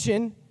pay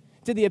attention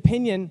to the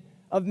opinion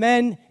of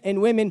men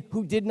and women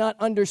who did not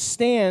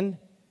understand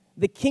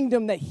the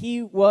kingdom that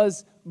he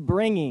was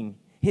bringing.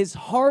 His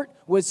heart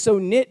was so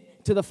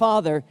knit to the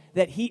Father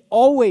that he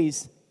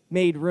always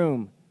made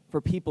room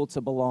for people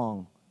to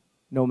belong,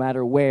 no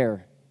matter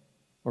where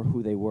or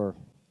who they were.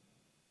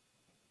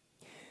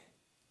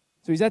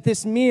 So he's at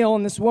this meal,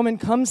 and this woman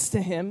comes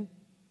to him,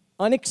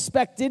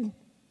 unexpected,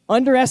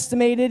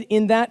 underestimated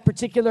in that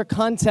particular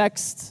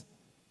context,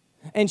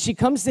 and she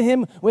comes to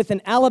him with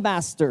an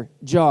alabaster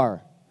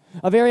jar.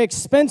 a very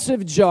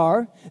expensive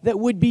jar that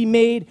would be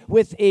made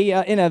with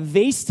in a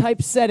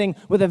vase-type setting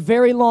with a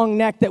very long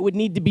neck that would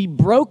need to be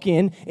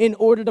broken in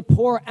order to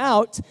pour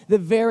out the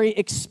very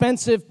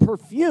expensive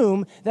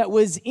perfume that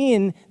was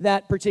in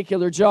that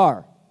particular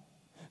jar.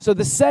 So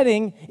the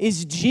setting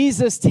is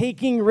Jesus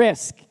taking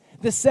risk.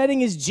 The setting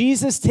is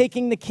Jesus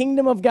taking the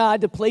kingdom of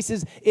God to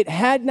places it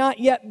had not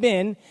yet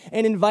been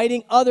and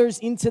inviting others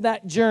into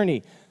that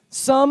journey,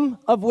 some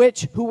of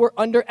which who were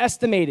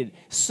underestimated,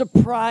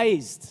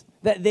 surprised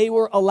that they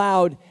were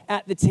allowed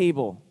at the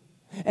table.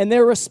 And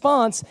their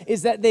response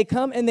is that they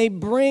come and they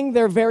bring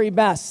their very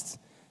best,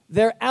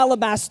 their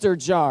alabaster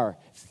jar,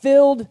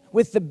 filled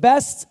with the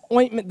best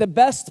ointment, the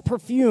best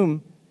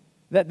perfume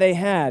that they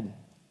had.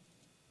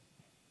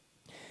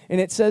 And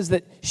it says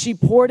that she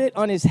poured it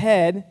on his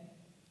head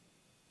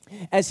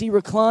as he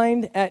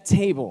reclined at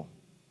table.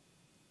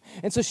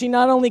 And so she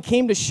not only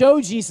came to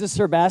show Jesus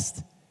her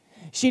best,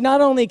 she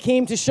not only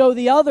came to show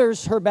the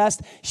others her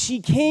best, she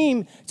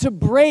came to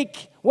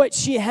break what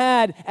she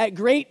had at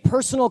great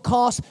personal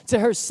cost to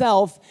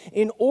herself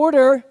in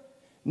order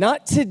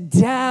not to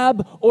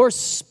dab or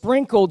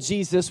sprinkle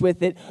Jesus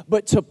with it,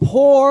 but to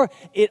pour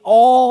it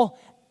all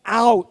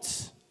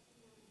out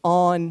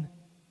on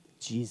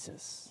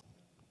Jesus.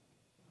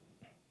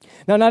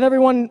 Now, not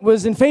everyone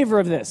was in favor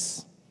of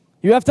this.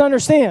 You have to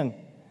understand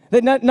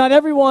that not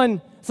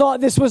everyone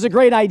thought this was a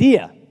great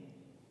idea.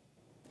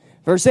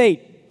 Verse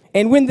 8,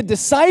 and when the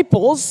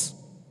disciples,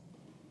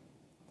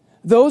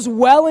 those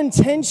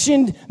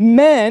well-intentioned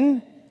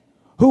men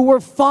who were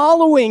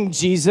following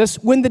Jesus,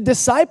 when the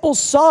disciples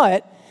saw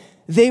it,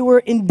 they were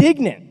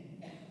indignant,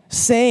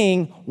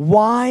 saying,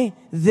 why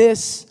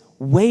this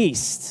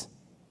waste?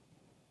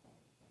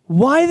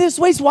 Why this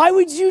waste? Why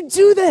would you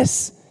do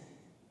this?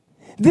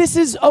 This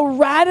is a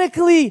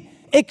radically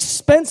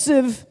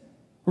expensive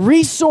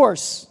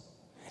resource,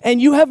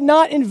 and you have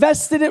not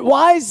invested it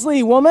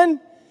wisely, woman.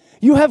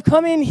 You have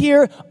come in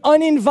here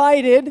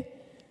uninvited,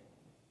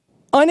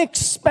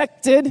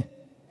 unexpected,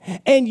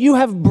 and you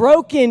have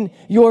broken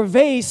your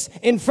vase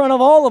in front of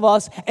all of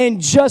us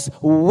and just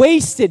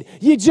wasted.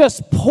 You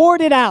just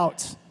poured it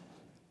out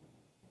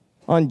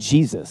on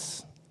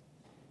Jesus.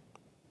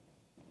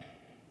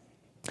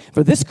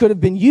 For this could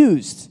have been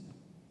used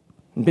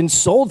and been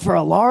sold for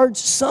a large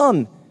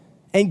sum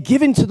and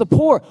given to the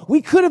poor.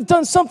 We could have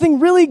done something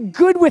really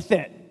good with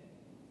it.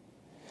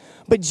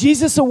 But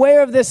Jesus,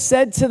 aware of this,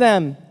 said to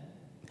them,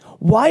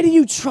 why do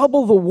you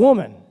trouble the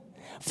woman?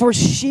 For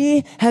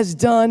she has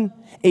done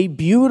a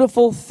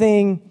beautiful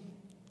thing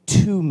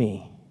to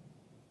me.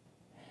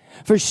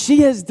 For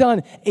she has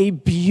done a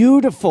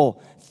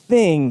beautiful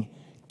thing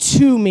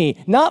to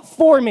me, not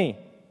for me.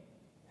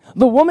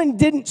 The woman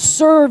didn't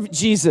serve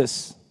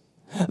Jesus.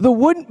 The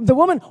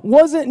woman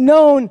wasn't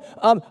known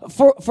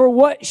for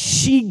what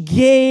she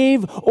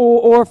gave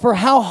or for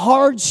how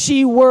hard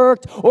she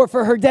worked or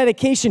for her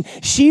dedication.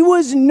 She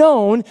was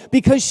known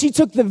because she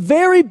took the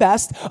very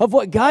best of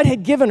what God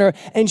had given her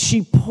and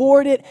she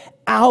poured it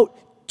out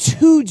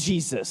to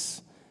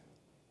Jesus.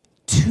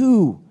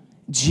 To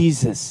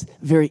Jesus.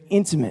 Very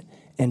intimate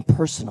and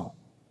personal.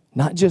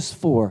 Not just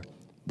for,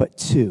 but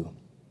to.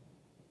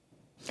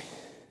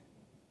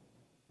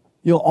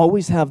 You'll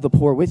always have the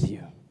poor with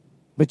you,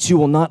 but you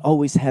will not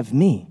always have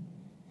me.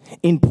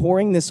 In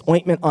pouring this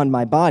ointment on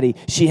my body,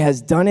 she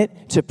has done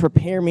it to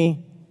prepare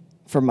me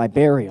for my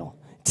burial.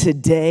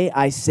 Today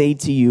I say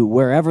to you,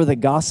 wherever the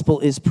gospel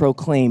is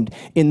proclaimed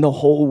in the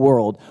whole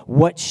world,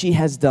 what she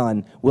has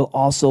done will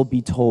also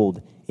be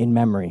told in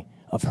memory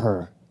of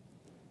her.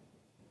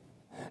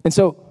 And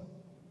so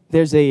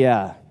there's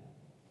an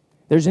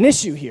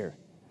issue here.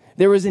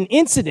 There was an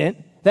incident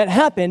that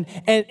happened,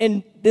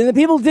 and the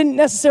people didn't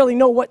necessarily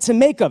know what to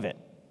make of it.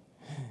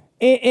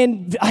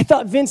 And I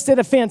thought Vince did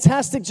a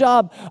fantastic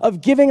job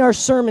of giving our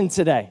sermon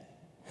today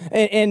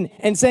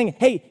and saying,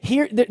 hey,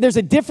 there's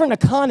a different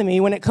economy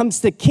when it comes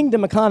to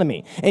kingdom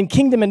economy and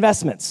kingdom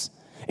investments.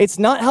 It's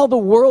not how the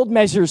world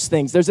measures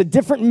things. There's a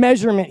different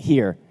measurement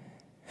here.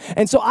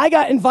 And so I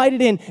got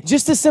invited in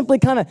just to simply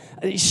kind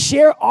of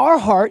share our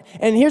heart.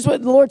 And here's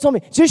what the Lord told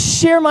me. Just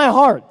share my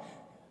heart.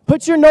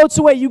 Put your notes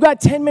away. You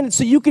got 10 minutes,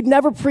 so you could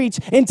never preach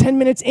in 10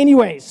 minutes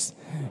anyways.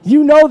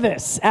 You know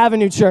this,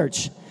 Avenue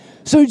Church.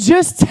 So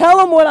just tell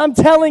them what I'm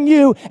telling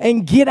you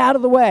and get out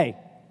of the way.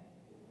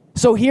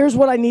 So here's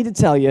what I need to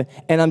tell you,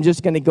 and I'm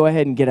just going to go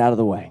ahead and get out of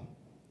the way.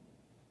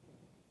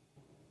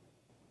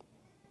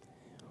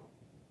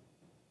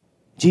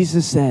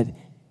 Jesus said,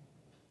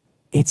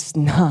 it's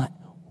not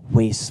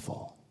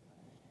wasteful.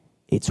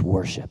 It's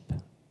worship.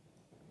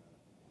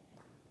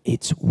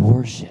 It's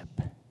worship.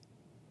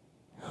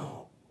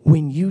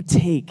 When you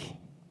take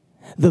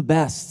the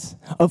best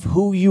of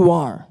who you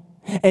are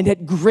and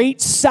at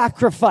great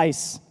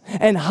sacrifice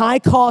and high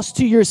cost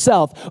to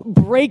yourself,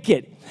 break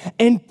it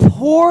and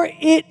pour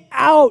it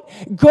out,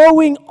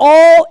 going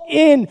all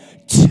in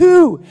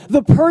to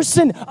the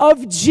person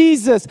of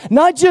Jesus,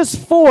 not just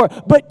for,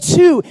 but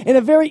to, in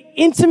a very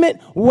intimate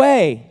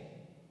way.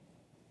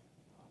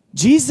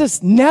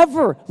 Jesus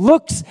never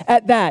looks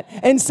at that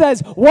and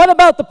says, what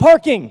about the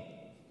parking?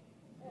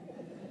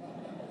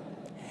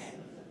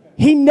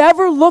 he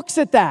never looks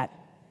at that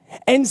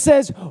and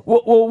says,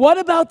 well, what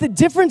about the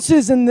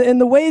differences in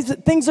the ways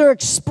that things are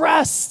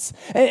expressed?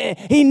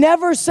 He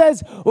never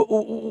says,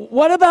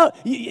 what about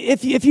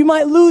if you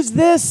might lose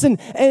this and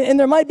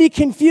there might be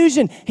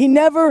confusion? He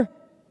never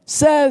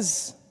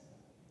says,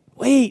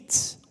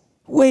 wait,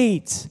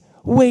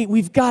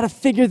 we've got to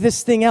figure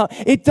this thing out.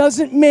 It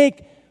doesn't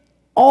make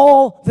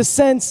all the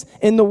sense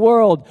in the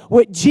world.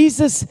 What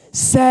Jesus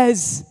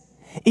says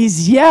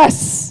is,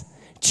 yes,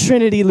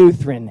 Trinity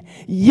Lutheran.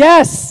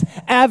 Yes,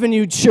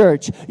 Avenue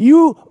Church.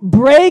 You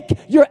break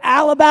your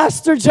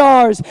alabaster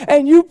jars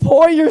and you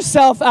pour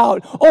yourself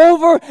out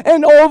over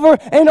and over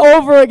and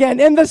over again.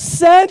 And the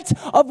scent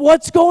of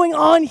what's going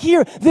on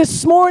here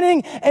this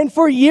morning and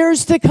for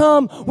years to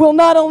come will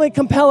not only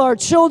compel our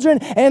children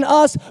and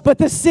us, but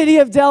the city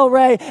of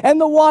Delray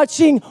and the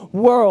watching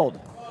world.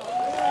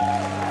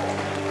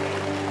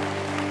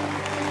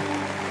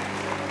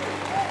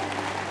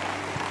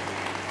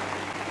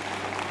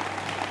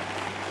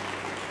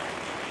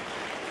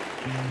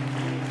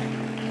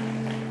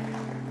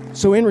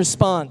 So in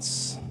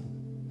response,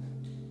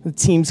 the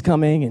team's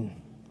coming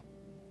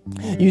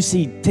and you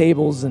see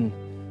tables and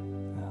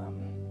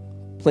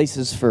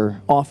places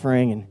for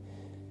offering, and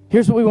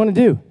here's what we want to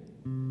do.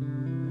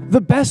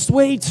 The best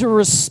way to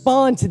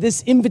respond to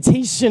this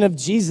invitation of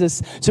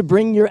Jesus to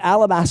bring your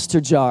alabaster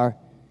jar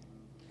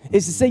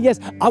is to say, yes,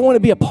 I want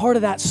to be a part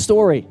of that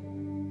story.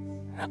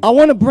 I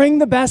want to bring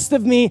the best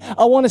of me.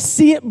 I want to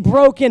see it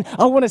broken.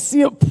 I want to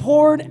see it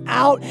poured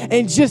out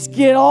and just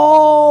get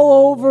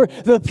all over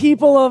the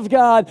people of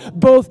God,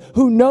 both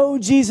who know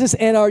Jesus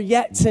and are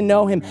yet to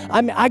know him.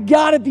 I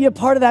got to be a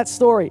part of that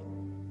story.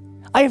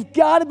 I've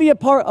got to be a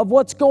part of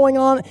what's going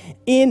on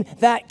in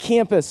that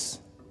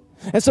campus.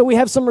 And so we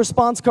have some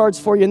response cards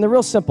for you, and they're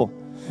real simple.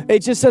 It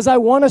just says, I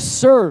want to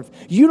serve.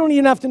 You don't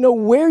even have to know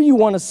where you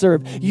want to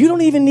serve. You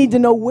don't even need to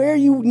know where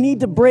you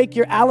need to break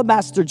your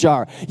alabaster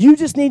jar. You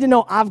just need to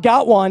know, I've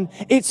got one.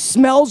 It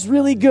smells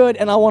really good,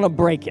 and I want to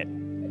break it.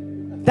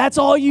 That's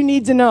all you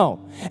need to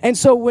know. And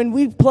so when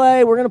we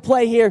play, we're going to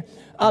play here.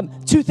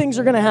 Two things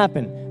are going to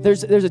happen.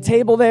 There's a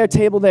table there,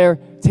 table there,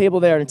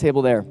 table there, and a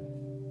table there.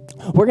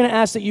 We're going to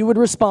ask that you would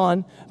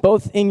respond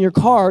both in your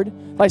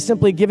card by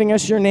simply giving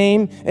us your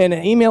name and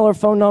an email or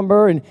phone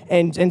number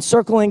and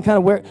circling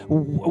kind of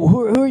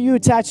who are you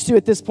attached to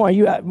at this point? Are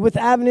you with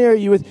Avenue? Are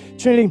you with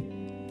Trinity?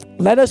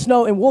 Let us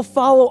know and we'll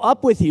follow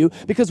up with you,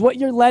 because what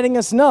you're letting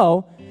us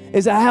know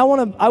is that I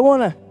want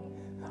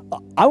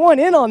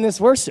in on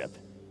this worship.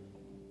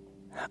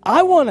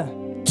 I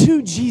want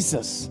to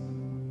Jesus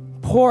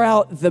pour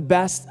out the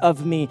best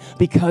of me,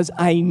 because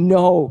I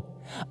know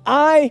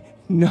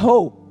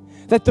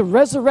that the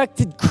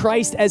resurrected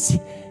Christ, as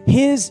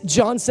his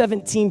John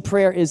 17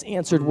 prayer is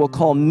answered, will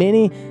call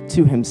many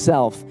to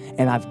himself,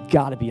 and I've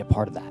got to be a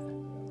part of that.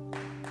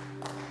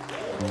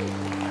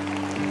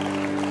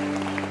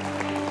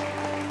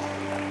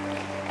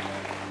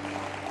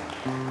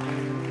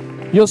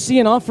 You'll see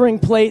an offering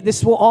plate.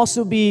 This will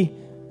also be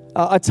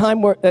a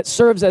time that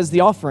serves as the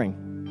offering.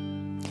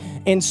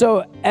 And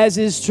so, as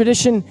is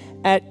tradition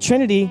at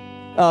Trinity,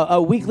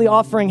 a weekly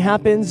offering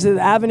happens. At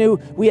Avenue,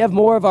 we have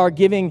more of our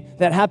giving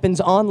that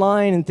happens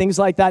online and things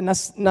like that, not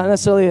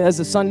necessarily as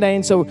a Sunday.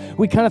 And so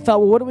we kind of thought,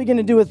 well, what are we going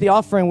to do with the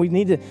offering?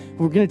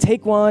 We're going to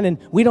take one, and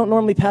we don't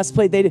normally pass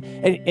plate.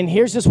 And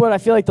here's just what I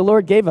feel like the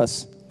Lord gave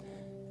us.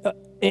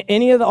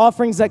 Any of the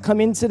offerings that come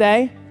in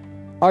today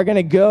are going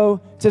to go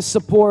to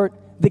support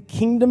the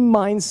kingdom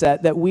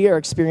mindset that we are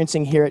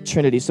experiencing here at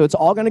Trinity. So it's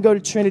all going to go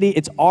to Trinity.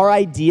 It's our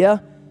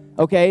idea.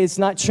 Okay, it's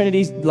not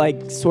Trinity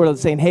like sort of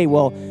saying, hey,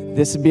 well,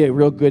 this would be a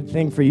real good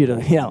thing for you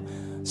to,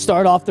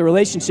 start off the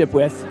relationship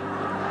with.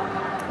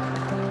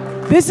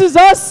 This is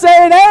us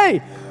saying,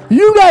 hey,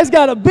 you guys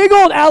got a big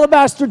old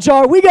alabaster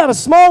jar. We got a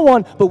small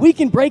one, but we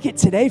can break it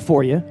today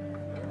for you.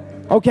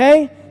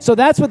 Okay? So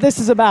that's what this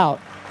is about.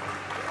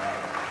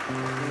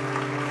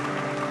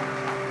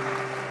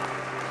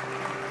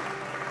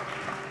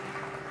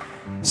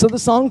 So the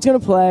song's going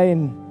to play,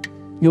 and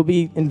you'll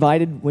be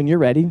invited when you're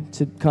ready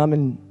to come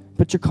and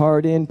put your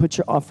card in, put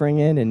your offering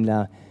in, and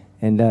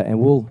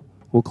we'll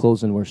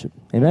close in worship.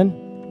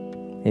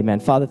 Amen? Amen.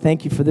 Father,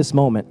 thank you for this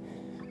moment.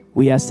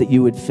 We ask that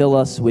you would fill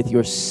us with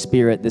your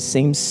Spirit, the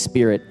same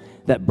Spirit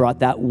that brought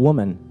that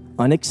woman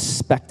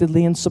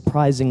unexpectedly and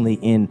surprisingly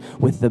in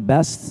with the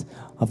best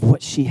of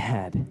what she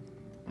had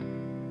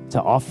to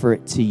offer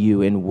it to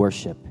you in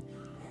worship.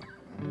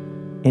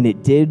 And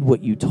it did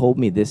what you told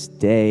me this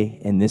day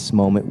and this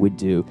moment would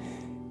do.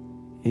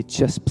 It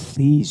just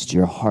pleased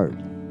your heart.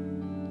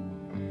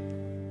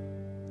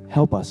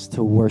 Help us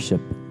to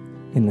worship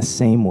in the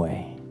same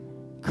way.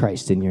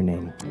 Christ, in your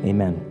name,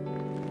 amen.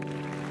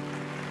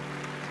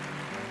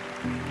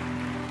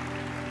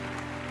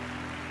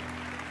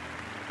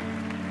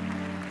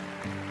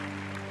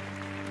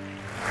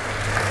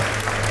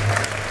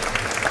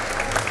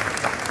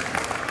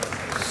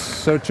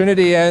 So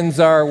Trinity ends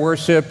our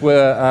worship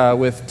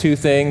with two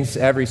things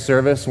every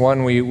service.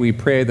 One, we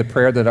pray the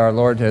prayer that our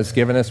Lord has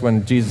given us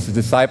when Jesus'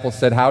 disciples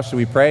said, how should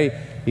we pray?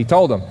 He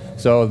told them.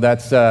 So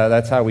that's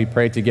how we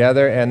pray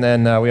together. And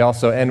then we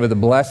also end with a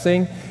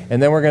blessing.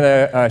 And then we're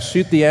going to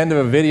shoot the end of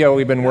a video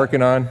we've been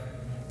working on.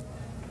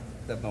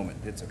 That moment,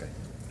 it's okay.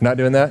 Not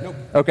doing that? Nope.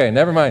 Okay,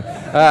 never mind.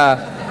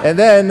 And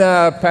then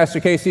Pastor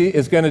Casey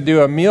is going to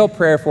do a meal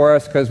prayer for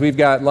us because we've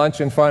got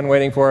lunch and fun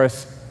waiting for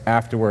us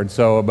afterwards.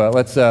 So, but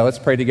let's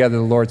pray together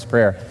the Lord's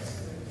Prayer.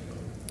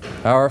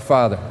 Our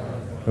Father,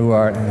 who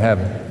art in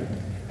heaven,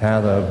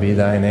 hallowed be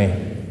thy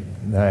name.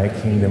 Thy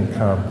kingdom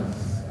come,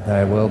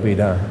 thy will be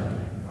done,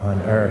 on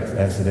earth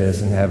as it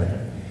is in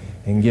heaven.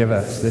 And give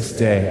us this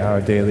day our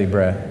daily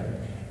bread,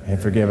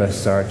 and forgive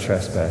us our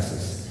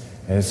trespasses,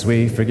 as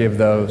we forgive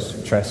those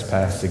who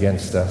trespass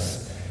against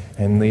us.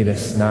 And lead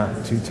us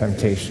not to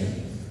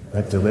temptation,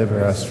 but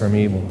deliver us from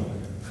evil.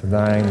 For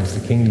thine is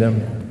the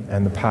kingdom,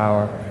 and the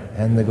power,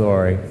 and the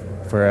glory,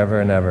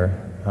 forever and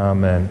ever.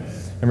 Amen.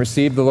 And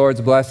receive the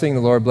Lord's blessing.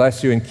 The Lord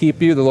bless you and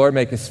keep you. The Lord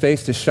make his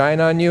face to shine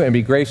on you and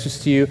be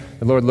gracious to you.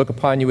 The Lord look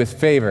upon you with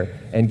favor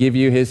and give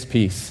you his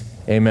peace.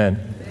 Amen.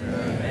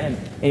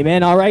 Amen.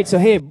 Amen. All right. So,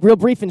 hey, real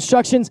brief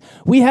instructions.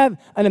 We have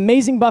an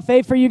amazing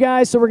buffet for you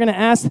guys. So we're going to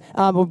ask,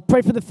 we'll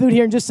pray for the food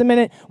here in just a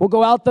minute. We'll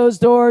go out those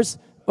doors.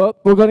 Oh,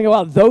 we're going to go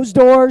out those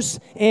doors,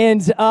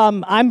 and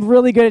I'm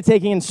really good at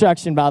taking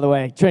instruction, by the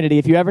way, Trinity.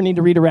 If you ever need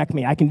to redirect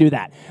me, I can do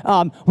that.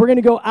 We're going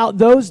to go out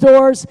those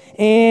doors,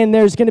 and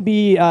there's going to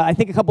be, I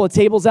think, a couple of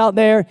tables out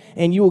there,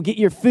 and you will get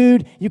your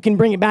food. You can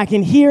bring it back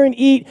in here and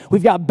eat.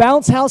 We've got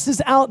bounce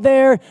houses out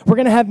there. We're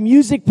going to have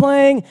music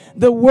playing.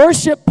 The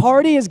worship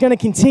party is going to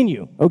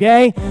continue,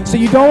 okay? So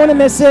you don't want to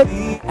miss it.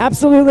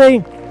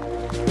 Absolutely.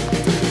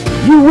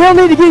 You will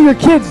need to get your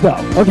kids, though,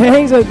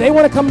 okay? So they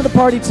want to come to the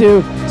party,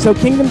 too. So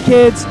Kingdom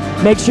Kids,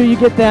 make sure you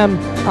get them.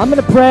 I'm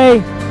going to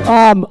pray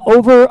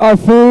over our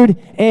food.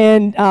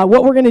 And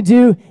what we're going to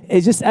do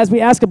is just as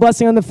we ask a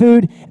blessing on the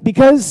food,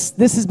 because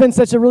this has been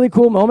such a really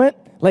cool moment,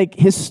 like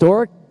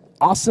historic,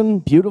 awesome,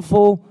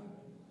 beautiful,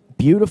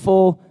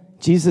 beautiful.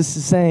 Jesus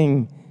is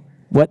saying,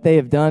 what they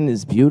have done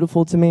is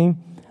beautiful to me.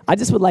 I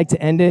just would like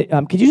to end it.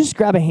 Could you just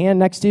grab a hand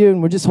next to you,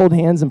 and we'll just hold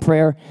hands in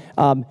prayer.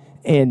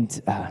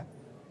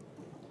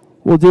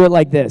 We'll do it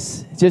like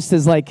this, just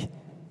as like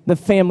the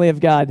family of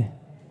God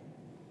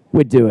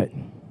would do it.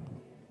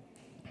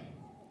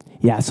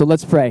 Yeah, so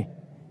let's pray.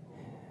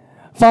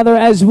 Father,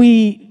 as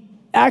we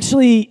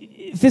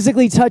actually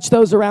physically touch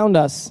those around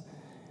us,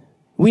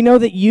 we know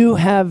that you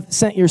have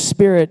sent your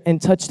Spirit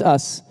and touched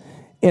us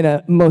in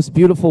a most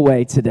beautiful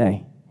way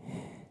today.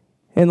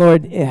 And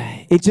Lord,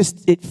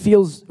 it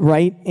feels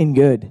right and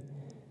good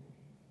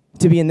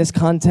to be in this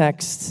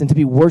context and to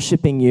be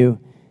worshiping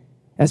you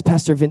as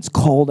Pastor Vince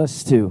called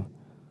us to.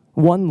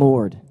 One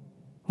Lord,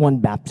 one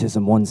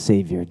baptism, one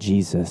Savior,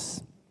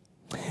 Jesus.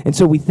 And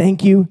so we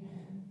thank you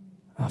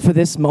for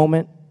this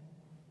moment.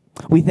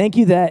 We thank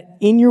you that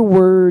in your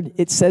word,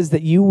 it says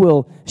that you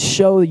will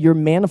show your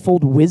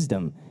manifold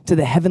wisdom to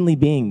the heavenly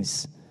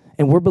beings.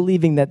 And we're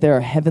believing that there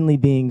are heavenly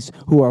beings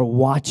who are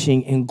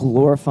watching and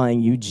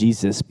glorifying you,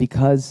 Jesus,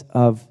 because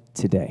of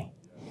today.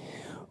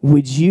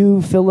 Would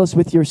you fill us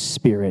with your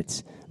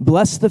Spirit,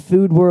 bless the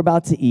food we're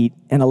about to eat,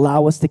 and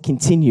allow us to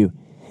continue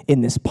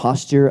in this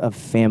posture of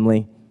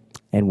family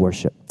and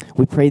worship.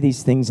 We pray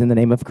these things in the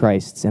name of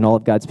Christ, and all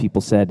of God's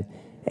people said,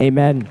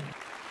 amen.